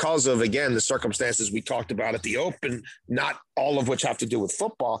because of, again, the circumstances we talked about at the open, not all of which have to do with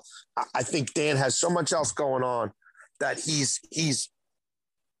football, I think Dan has so much else going on that he's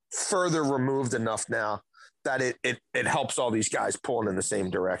further removed enough now that it helps all these guys pulling in the same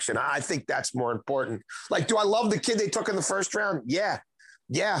direction. I think that's more important. Like, do I love the kid they took in the first round? Yeah.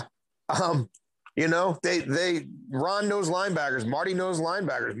 You know, Ron knows linebackers, Marty knows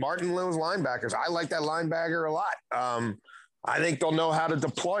linebackers, Martin knows linebackers. I like that linebacker a lot. I think they'll know how to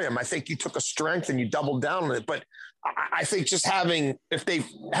deploy him. I think you took a strength and you doubled down on it. But I think just having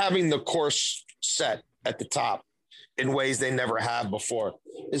the course set at the top in ways they never have before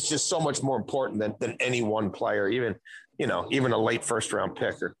is just so much more important than any one player, even a late first round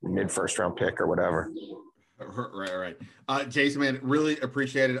pick or mid first round pick or whatever. Right. Jason, man, really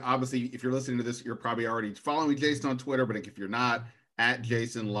appreciate it. Obviously, if you're listening to this, you're probably already following Jason on Twitter, but if you're not, at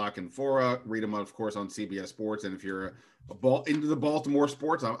Jason Canfora, read him, of course, on CBS Sports. And if you're into the Baltimore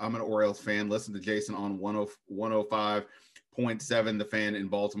sports, I'm an Orioles fan. Listen to Jason on 105.7, The Fan in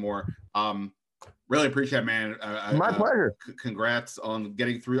Baltimore. Really appreciate it, man. My pleasure. Congrats on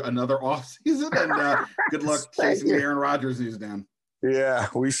getting through another off season, and good luck chasing the Aaron Rodgers news down. Yeah,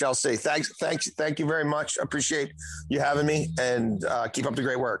 we shall see. Thank you very much. Appreciate you having me, and keep up the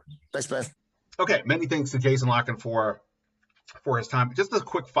great work. Thanks, Ben. Okay, many thanks to Jason Canfora for his time. Just a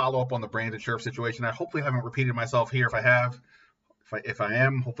quick follow-up on the Brandon Scherff situation. I hopefully haven't repeated myself here. If I have, if I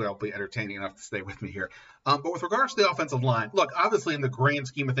am, hopefully I'll be entertaining enough to stay with me here. But with regards to the offensive line, look, obviously in the grand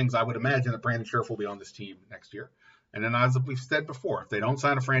scheme of things, I would imagine that Brandon Scherff will be on this team next year. And then as we've said before, if they don't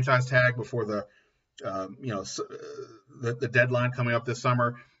sign a franchise tag before the deadline coming up this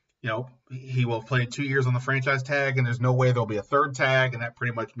summer, he will play 2 years on the franchise tag, and there's no way there'll be a third tag, and that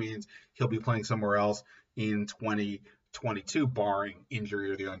pretty much means he'll be playing somewhere else in 2022, barring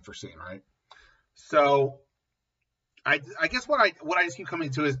injury or the unforeseen, right? So I guess what I just keep coming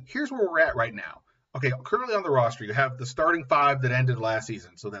to is here's where we're at right now. Okay, currently on the roster, you have the starting five that ended last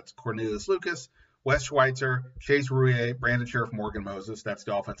season. So that's Cornelius Lucas, Wes Schweitzer, Chase Roullier, Brandon Scherff, Morgan Moses. That's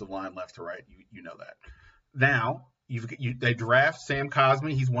the offensive line left to right. You know that. Now they draft Sam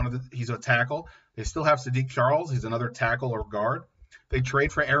Cosmi. He's a tackle. They still have Sadiq Charles. He's another tackle or guard. They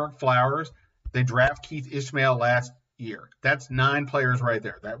trade for Eric Flowers. They draft Keith Ishmael last year. That's 9 players right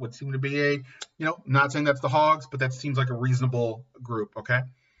there. That would seem to be not saying that's the Hogs, but that seems like a reasonable group. Okay.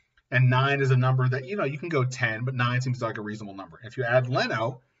 And 9 is a number that, you can go 10, but 9 seems like a reasonable number. If you add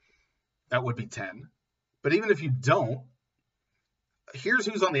Leno, that would be 10. But even if you don't, here's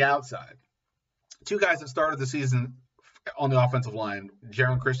who's on the outside. 2 guys that started the season on the offensive line,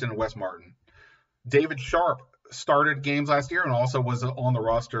 Jaron Christian and Wes Martin. David Sharp started games last year and also was on the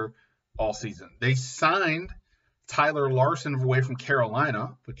roster all season. They signed Tyler Larson away from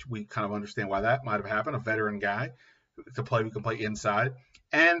Carolina, which we kind of understand why that might have happened, a veteran guy who can play inside.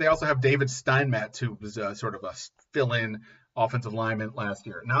 And they also have David Steinmetz, who was sort of a fill-in offensive lineman last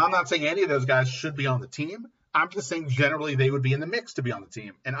year. Now, I'm not saying any of those guys should be on the team. I'm just saying generally they would be in the mix to be on the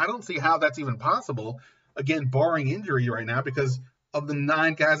team. And I don't see how that's even possible, again, barring injury right now, because of the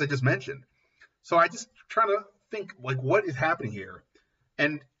 9 guys I just mentioned. So I just try to think, what is happening here?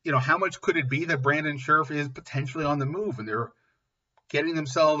 And, how much could it be that Brandon Scherff is potentially on the move and they're getting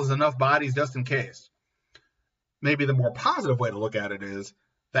themselves enough bodies just in case? Maybe the more positive way to look at it is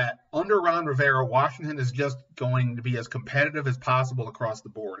that under Ron Rivera, Washington is just going to be as competitive as possible across the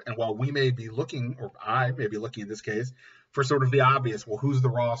board. And while we may be looking, or I may be looking in this case, for sort of the obvious, well, who's the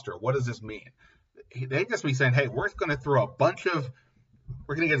roster? What does this mean? They just be saying, hey, we're going to throw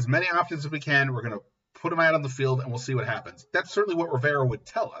we're going to get as many options as we can. We're going to put them out on the field and we'll see what happens. That's certainly what Rivera would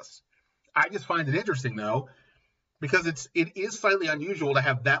tell us. I just find it interesting, though, because it is slightly unusual to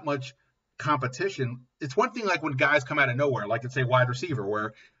have that much competition. It's one thing like when guys come out of nowhere, like let's say wide receiver,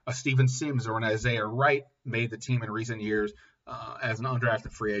 where a Steven Sims or an Isaiah Wright made the team in recent years as an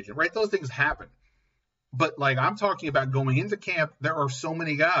undrafted free agent, right? Those things happen. But like I'm talking about going into camp, there are so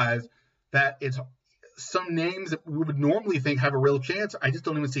many guys that it's some names that we would normally think have a real chance. I just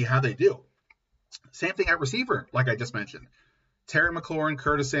don't even see how they do. Same thing at receiver, like I just mentioned. Terry McLaurin,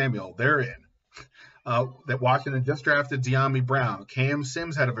 Curtis Samuel, they're in. That Washington just drafted Dyami Brown. Cam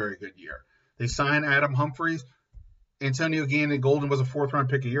Sims had a very good year. They signed Adam Humphries. Antonio Gannon-Golden was a 4th-round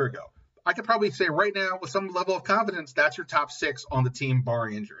pick a year ago. I could probably say right now, with some level of confidence, that's your top 6 on the team,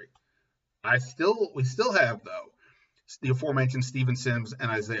 barring injury. We still have, though, the aforementioned Steven Sims and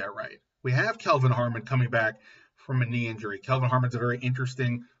Isaiah Wright. We have Kelvin Harmon coming back from a knee injury. Kelvin Harmon's a very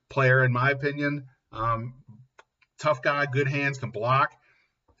interesting player, in my opinion. Tough guy, good hands, can block.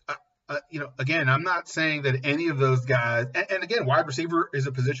 Again, I'm not saying that any of those guys, and again, wide receiver is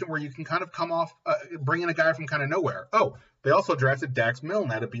a position where you can kind of come off, bring in a guy from kind of nowhere. Oh, they also drafted Dax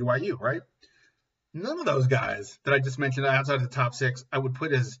Milne out of BYU, right? None of those guys that I just mentioned outside of the top 6, I would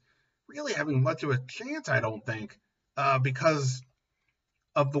put as really having much of a chance, I don't think, because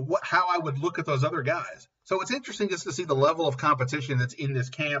of how I would look at those other guys. So it's interesting just to see the level of competition that's in this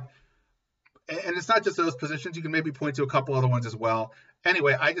camp. And it's not just those positions. You can maybe point to a couple other ones as well.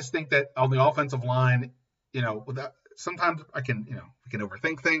 Anyway, I just think that on the offensive line, sometimes we can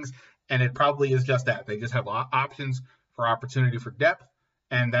overthink things, and it probably is just that. They just have options for opportunity for depth,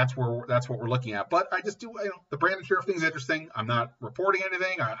 and that's what we're looking at. But I just do, the Brandon Scherff thing is interesting. I'm not reporting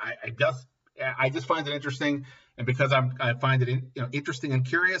anything. I just find it interesting, and because I find it interesting and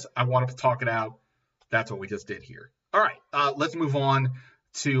curious, I want to talk it out. That's what we just did here. All right, let's move on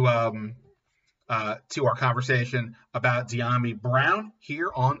to our conversation about Dyami Brown here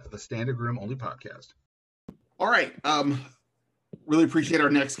on the Standig Room Only podcast. All right. Really appreciate our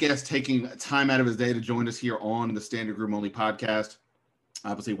next guest taking time out of his day to join us here on the Standig Room Only podcast.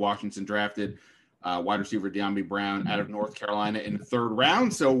 Obviously, Washington drafted wide receiver Dyami Brown out of North Carolina in the third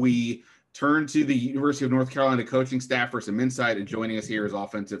round. So we turn to the University of North Carolina coaching staff for some insight, and joining us here is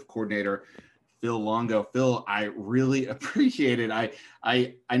offensive coordinator Phil Longo. Phil, I really appreciate it.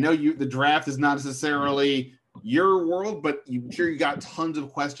 I know the draft is not necessarily your world, but I'm sure you got tons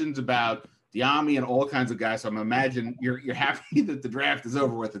of questions about Dyami and all kinds of guys. So I'm imagine you're happy that the draft is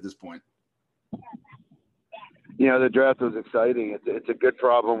over with at this point. The draft was exciting. It's a good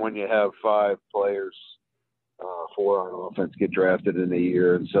problem when you have 5 players, 4 on offense get drafted in a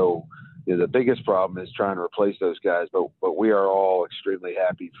year. And so the biggest problem is trying to replace those guys. But we are all extremely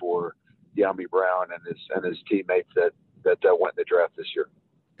happy for Dyami Brown and his teammates that went in the draft this year.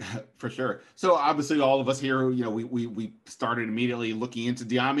 For sure. So obviously all of us here, we started immediately looking into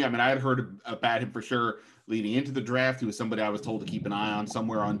Dyami. I mean, I had heard about him for sure leading into the draft. He was somebody I was told to keep an eye on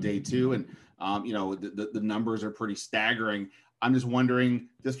somewhere on day 2. And, the numbers are pretty staggering. I'm just wondering,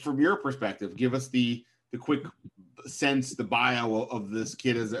 just from your perspective, give us the quick sense, the bio of this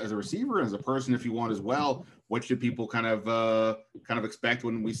kid as a receiver and as a person, if you want as well. What should people kind of expect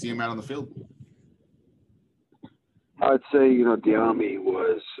when we see him out on the field? I'd say, Dyami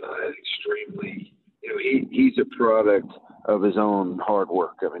was extremely, he's a product of his own hard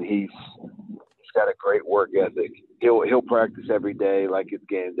work. I mean, he's got a great work ethic. He'll practice every day like it's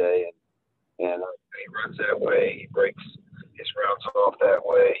game day, and he runs that way. He breaks his routes off that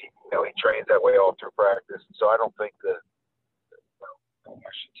way. He trains that way all through practice. So I don't think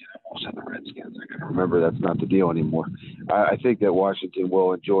Washington, I almost said the Redskins. I got to remember that's not the deal anymore. I think that Washington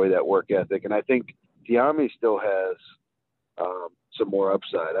will enjoy that work ethic, and I think Dyami still has some more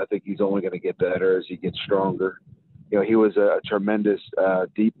upside. I think he's only going to get better as he gets stronger. He was a tremendous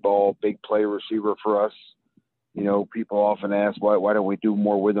deep ball, big play receiver for us. People often ask, why don't we do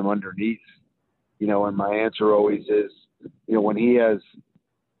more with him underneath? And my answer always is, when he has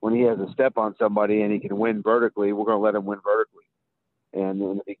a step on somebody and he can win vertically, we're going to let him win vertically.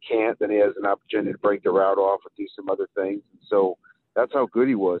 And if he can't, then he has an opportunity to break the route off and do some other things. And so that's how good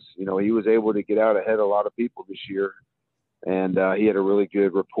he was. He was able to get out ahead of a lot of people this year. And he had a really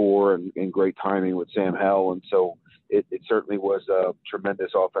good rapport and great timing with Sam Howell. And so it certainly was a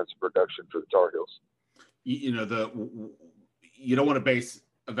tremendous offensive production for the Tar Heels. You don't want to base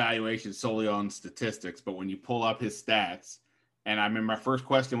evaluation solely on statistics, but when you pull up his stats, and I remember my first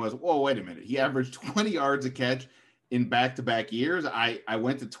question was, whoa, wait a minute. He averaged 20 yards a catch in back-to-back years. I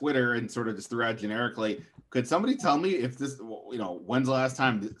went to Twitter and sort of just threw out generically, could somebody tell me if this, when's the last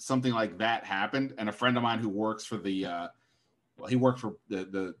time something like that happened? And a friend of mine who works for he worked for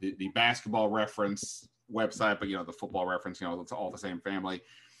the basketball reference website, but the football reference, it's all the same family.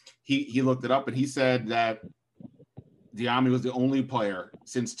 He looked it up and he said that Dyami was the only player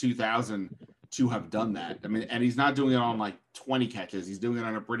since 2000 to have done that. I mean, and he's not doing it on like 20 catches. He's doing it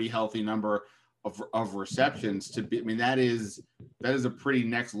on a pretty healthy number of receptions. That is a pretty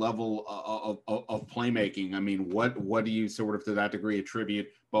next level of playmaking. I mean, what do you sort of to that degree attribute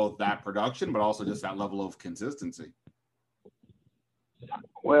both that production, but also just that level of consistency?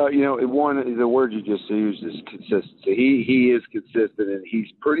 Well, one of the word you just used is consistency. He is consistent and he's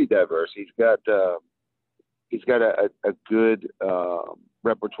pretty diverse. He's got a good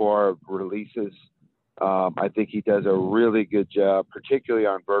repertoire of releases. I think he does a really good job, particularly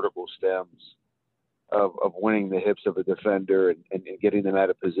on vertical stems, of winning the hips of a defender and getting them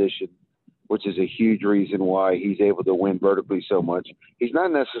out of position, which is a huge reason why he's able to win vertically so much. He's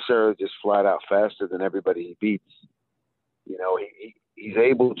not necessarily just flat out faster than everybody he beats. He's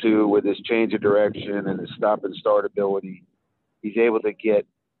able to, with his change of direction and his stop and start ability, he's able to get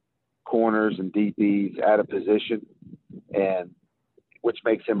corners and DBs out of position, and which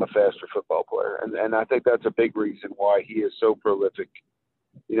makes him a faster football player. And I think that's a big reason why he is so prolific,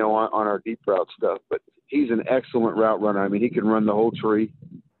 on our deep route stuff. But he's an excellent route runner. I mean, he can run the whole tree.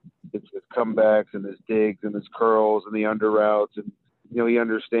 It's his comebacks and his digs and his curls and the under routes. And he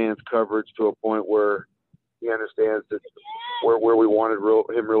understands coverage to a point where he understands that where we wanted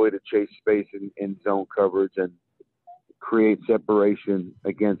him really to chase space in zone coverage and create separation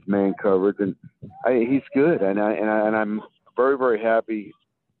against man coverage. And he's good. And I'm very, very happy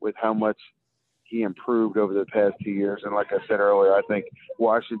with how much he improved over the past 2 years. And like I said earlier, I think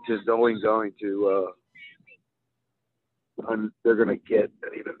Washington's only going to they're going to get an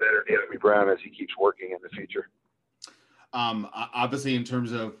even better Dyami Brown as he keeps working in the future. Obviously, in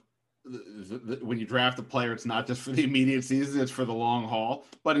terms of when you draft a player, it's not just for the immediate season, it's for the long haul.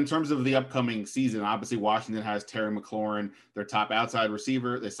 But in terms of the upcoming season, obviously Washington has Terry McLaurin, their top outside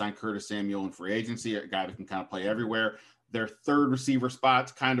receiver. They signed Curtis Samuel in free agency, a guy that can kind of play everywhere. Their third receiver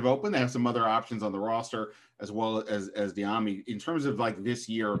spot's kind of open. They have some other options on the roster as well as Dyami. In terms of like this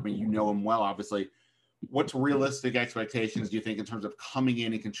year, I mean, you know him well, obviously. What's realistic expectations, do you think, in terms of coming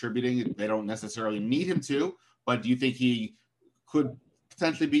in and contributing? They don't necessarily need him to, but do you think he could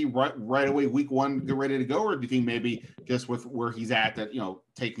potentially be right away week one, get ready to go? Or do you think maybe just with where he's at that,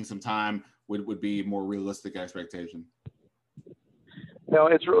 taking some time would be a more realistic expectation? No,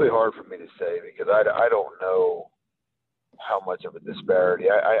 it's really hard for me to say because I don't know how much of a disparity.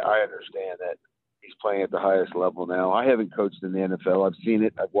 I understand that he's playing at the highest level now. I haven't coached in the NFL. I've seen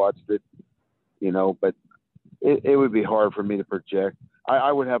it. I've watched it, but it would be hard for me to project.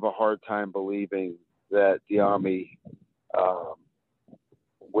 I would have a hard time believing that Dyami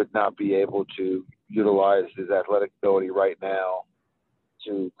would not be able to utilize his athletic ability right now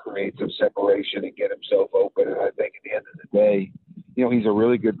to create some separation and get himself open. And I think at the end of the day, he's a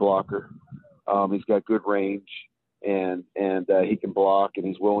really good blocker. He's got good range and he can block and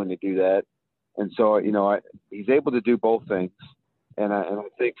he's willing to do that. And so, he's able to do both things. And I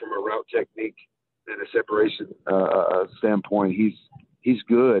think from a route technique and a separation standpoint, he's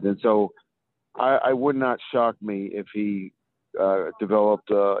good. And so I would not shock me if he developed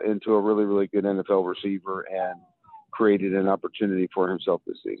into a really, really good NFL receiver and created an opportunity for himself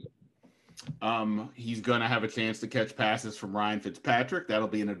this season. He's going to have a chance to catch passes from Ryan Fitzpatrick. That'll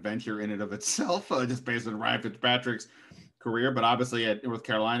be an adventure in and of itself, just based on Ryan Fitzpatrick's career. But obviously at North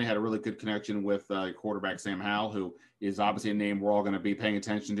Carolina, had a really good connection with quarterback Sam Howell, who is obviously a name we're all going to be paying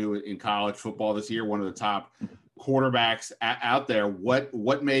attention to in college football this year. One of the top quarterbacks out there.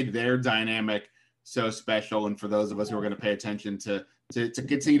 What made their dynamic so special? And for those of us who are going to pay attention to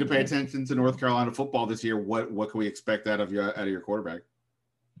continue to pay attention to North Carolina football this year, what can we expect out of your quarterback?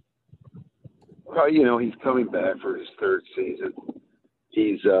 Well, he's coming back for his third season.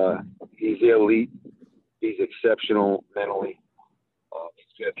 He's elite. He's exceptional mentally.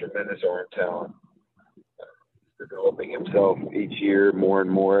 He's got tremendous arm talent. He's developing himself each year more and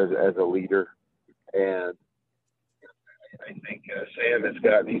more as a leader. And I think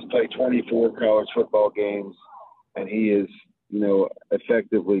Sam he's played 24 college football games, and he is,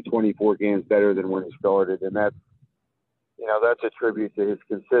 effectively 24 games better than when he started. And that's a tribute to his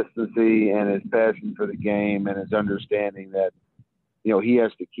consistency and his passion for the game and his understanding that, he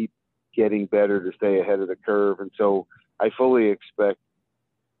has to keep getting better to stay ahead of the curve. And so I fully expect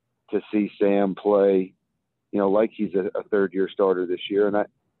to see Sam play, like he's a third-year starter this year. And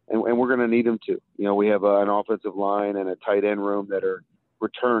we're going to need him to. We have an offensive line and a tight end room that are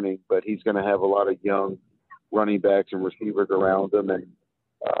returning, but he's going to have a lot of young running backs and receivers around him. And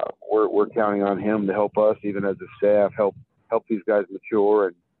we're counting on him to help us, even as a staff, help these guys mature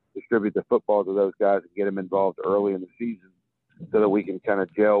and distribute the football to those guys and get them involved early in the season so that we can kind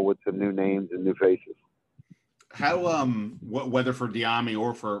of gel with some new names and new faces. How, whether for Dyami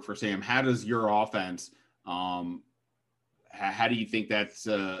or for Sam, how does your offense, how do you think that's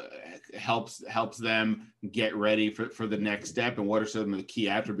helps them get ready for the next step? And what are some of the key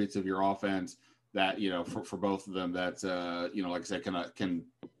attributes of your offense that, for both of them that, like I said, can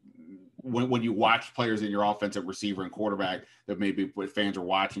when you watch players in your offense at receiver and quarterback that maybe what fans are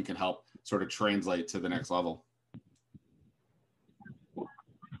watching can help sort of translate to the next level?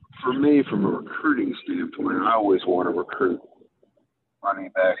 For me, from a recruiting standpoint, I always want to recruit running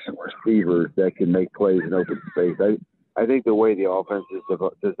backs and receivers that can make plays in open space. I think the way the offense is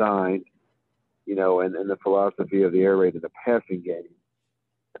designed, and the philosophy of the air raid in the passing game,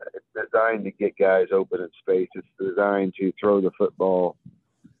 it's designed to get guys open in space. It's designed to throw the football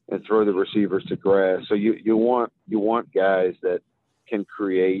and throw the receivers to grass. So you want guys that can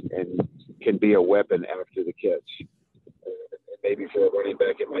create and can be a weapon after the catch. Maybe for a running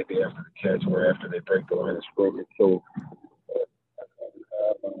back, it might be after the catch or after they break the line of scrimmage. So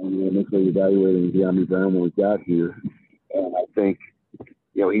I'm initially evaluating Dyami Brown when we got here, and I think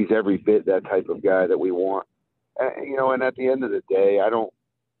he's every bit that type of guy that we want. And at the end of the day, I don't.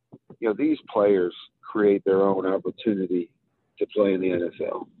 These players create their own opportunity to play in the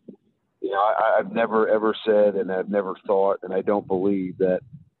NFL. You know, I've never ever said, and I've never thought, and I don't believe that,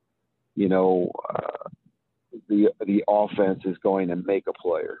 you know, the offense is going to make a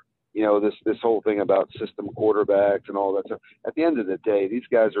player. You know, this whole thing about system quarterbacks and all that stuff. At the end of the day, these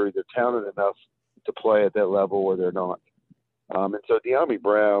guys are either talented enough to play at that level or they're not. And so Dyami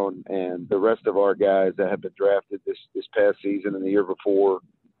Brown and the rest of our guys that have been drafted this past season and the year before,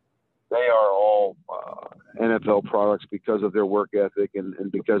 they are all NFL products because of their work ethic and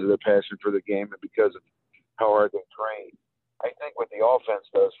because of their passion for the game and because of how hard they train. I think what the offense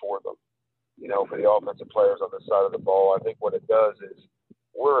does for them, you know, for the offensive players on the side of the ball, I think what it does is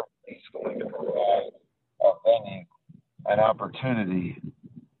we're at least going to provide an opportunity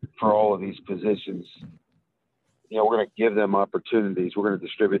for all of these positions. You know, we're going to give them opportunities. We're going to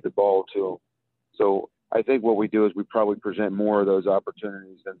distribute the ball to them. So I think what we do is we probably present more of those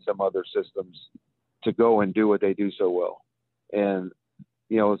opportunities than some other systems to go and do what they do so well. And,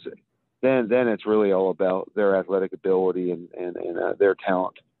 you know, then it's really all about their athletic ability and their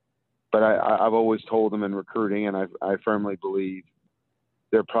talent. But I've always told them in recruiting, and I firmly believe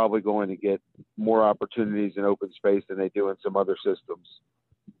they're probably going to get more opportunities in open space than they do in some other systems.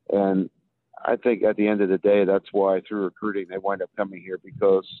 And I think at the end of the day, that's why through recruiting they wind up coming here,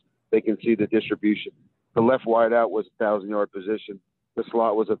 because they can see the distribution. The left wideout was a 1,000-yard position. The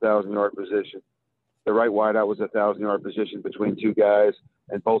slot was a 1,000-yard position. The right wideout was a 1,000-yard position between two guys,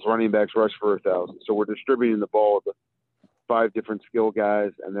 and both running backs rush for 1,000. So we're distributing the ball to 5 different skill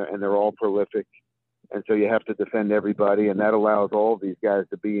guys, and they're all prolific. And so you have to defend everybody, and that allows all of these guys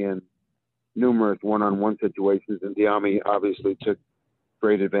to be in numerous one-on-one situations. And Dyami obviously took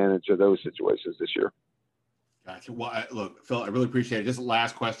great advantage of those situations this year. Gotcha. Well, look, Phil, I really appreciate it. Just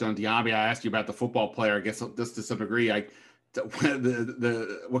last question on Dyami. I asked you about the football player. I guess just to some degree, what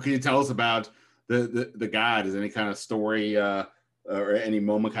can you tell us about the guy? Does any kind of story or any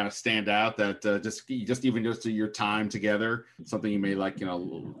moment kind of stand out that just your time together, something you may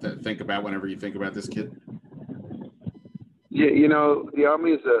think about whenever you think about this kid? Yeah, you know,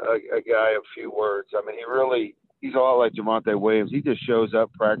 Dyami is a guy of few words. I mean, he's a lot like Javonte Williams. He just shows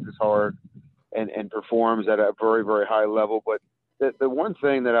up, practice hard, and performs at a very, very high level. But the one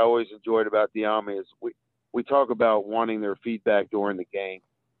thing that I always enjoyed about Dyami is we talk about wanting their feedback during the game.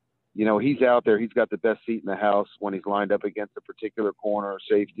 You know, he's out there. He's got the best seat in the house when he's lined up against a particular corner or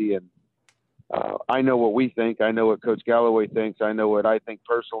safety. And I know what we think. I know what Coach Galloway thinks. I know what I think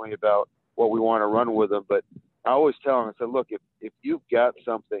personally about what we want to run with him. But I always tell him, I said, look, if you've got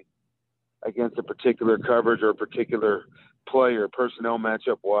something against a particular coverage or a particular play or personnel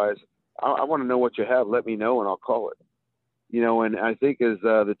matchup-wise, I want to know what you have. Let me know, and I'll call it. You know, and I think as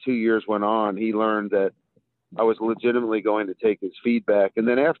the 2 years went on, he learned that I was legitimately going to take his feedback. And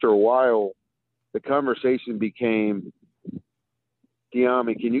then after a while, the conversation became,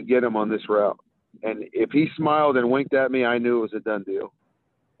 Dyami, can you get him on this route? And if he smiled and winked at me, I knew it was a done deal.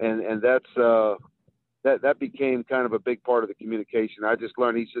 And that became kind of a big part of the communication. I just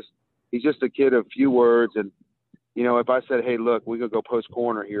learned he's just a kid of few words. And, you know, if I said, hey, look, we're going to go post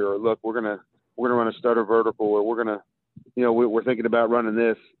corner here, or look, we're going to run a stutter vertical, or we're going to, you know, we're thinking about running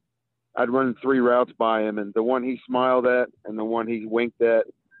this, I'd run 3 routes by him, and the one he smiled at and the one he winked at,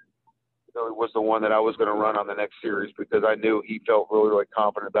 you know, was the one that I was going to run on the next series, because I knew he felt really, really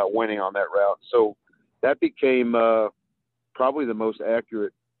confident about winning on that route. So that became probably the most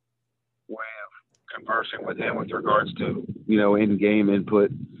accurate way of conversing with him with regards to, you know, in-game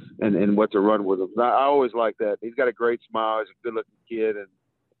input and what to run with him. I always like that. He's got a great smile. He's a good-looking kid, and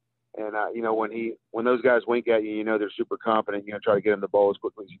you know, when those guys wink at you, you know they're super confident. You're going to try to get them the ball as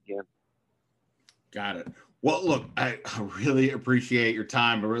quickly as you can. Got it. Well, look, I really appreciate your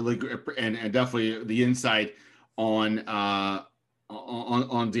time, and definitely the insight on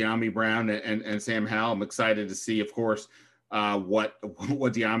Dyami Brown and Sam Howell. I'm excited to see, of course, what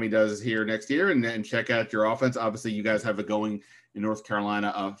Dyami does here next year, and check out your offense. Obviously, you guys have it going in North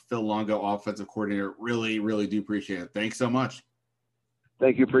Carolina. Phil Longo, offensive coordinator. Really, really do appreciate it. Thanks so much.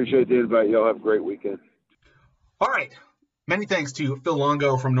 Thank you. Appreciate the invite. Y'all have a great weekend. All right. Many thanks to Phil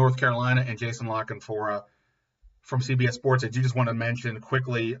Longo from North Carolina and Jason Canfora from CBS Sports. I do just want to mention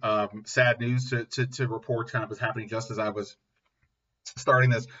quickly sad news to report, kind of was happening just as I was starting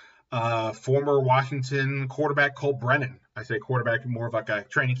this. Former Washington quarterback Cole Brennan, I say quarterback, more of like a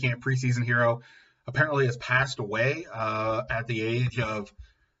training camp preseason hero, apparently has passed away at the age of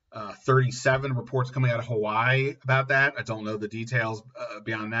 37. Reports coming out of Hawaii about that. I don't know the details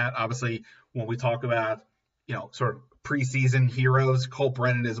beyond that. Obviously, when we talk about, you know, sort of preseason heroes, Cole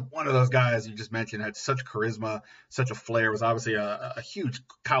Brennan is one of those guys you just mentioned, had such charisma, such a flair, was obviously a huge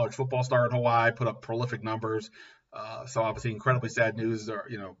college football star in Hawaii, put up prolific numbers, So obviously incredibly sad news, or,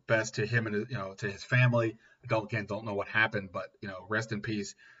 best to him and, to his family. Don't know what happened, but, rest in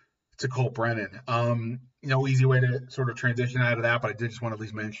peace to Colt Brennan. Easy way to sort of transition out of that, but I did just want to at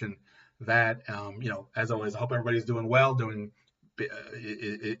least mention that, as always, I hope everybody's doing well,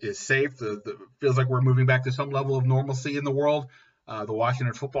 is safe. Feels like we're moving back to some level of normalcy in the world. The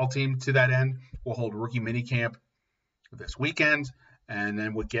Washington football team, to that end, will hold rookie minicamp this weekend, and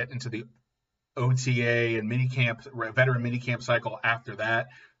then we'll get into the OTA and veteran minicamp cycle after that.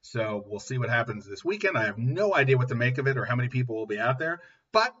 So we'll see what happens this weekend. I have no idea what to make of it or how many people will be out there,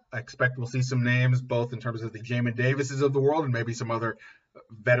 but I expect we'll see some names, both in terms of the Jamin Davises of the world and maybe some other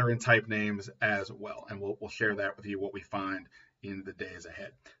veteran type names as well. And we'll share that with you, what we find in the days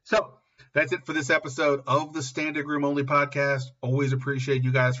ahead. So that's it for this episode of the Standig Room Only podcast. Always appreciate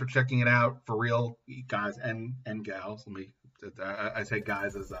you guys for checking it out, for real, guys and gals. I say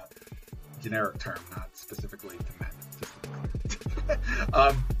guys as a generic term, not specifically to men.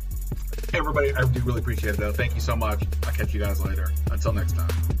 Everybody, I do really appreciate it, though. Thank you so much. I'll catch you guys later. Until next time.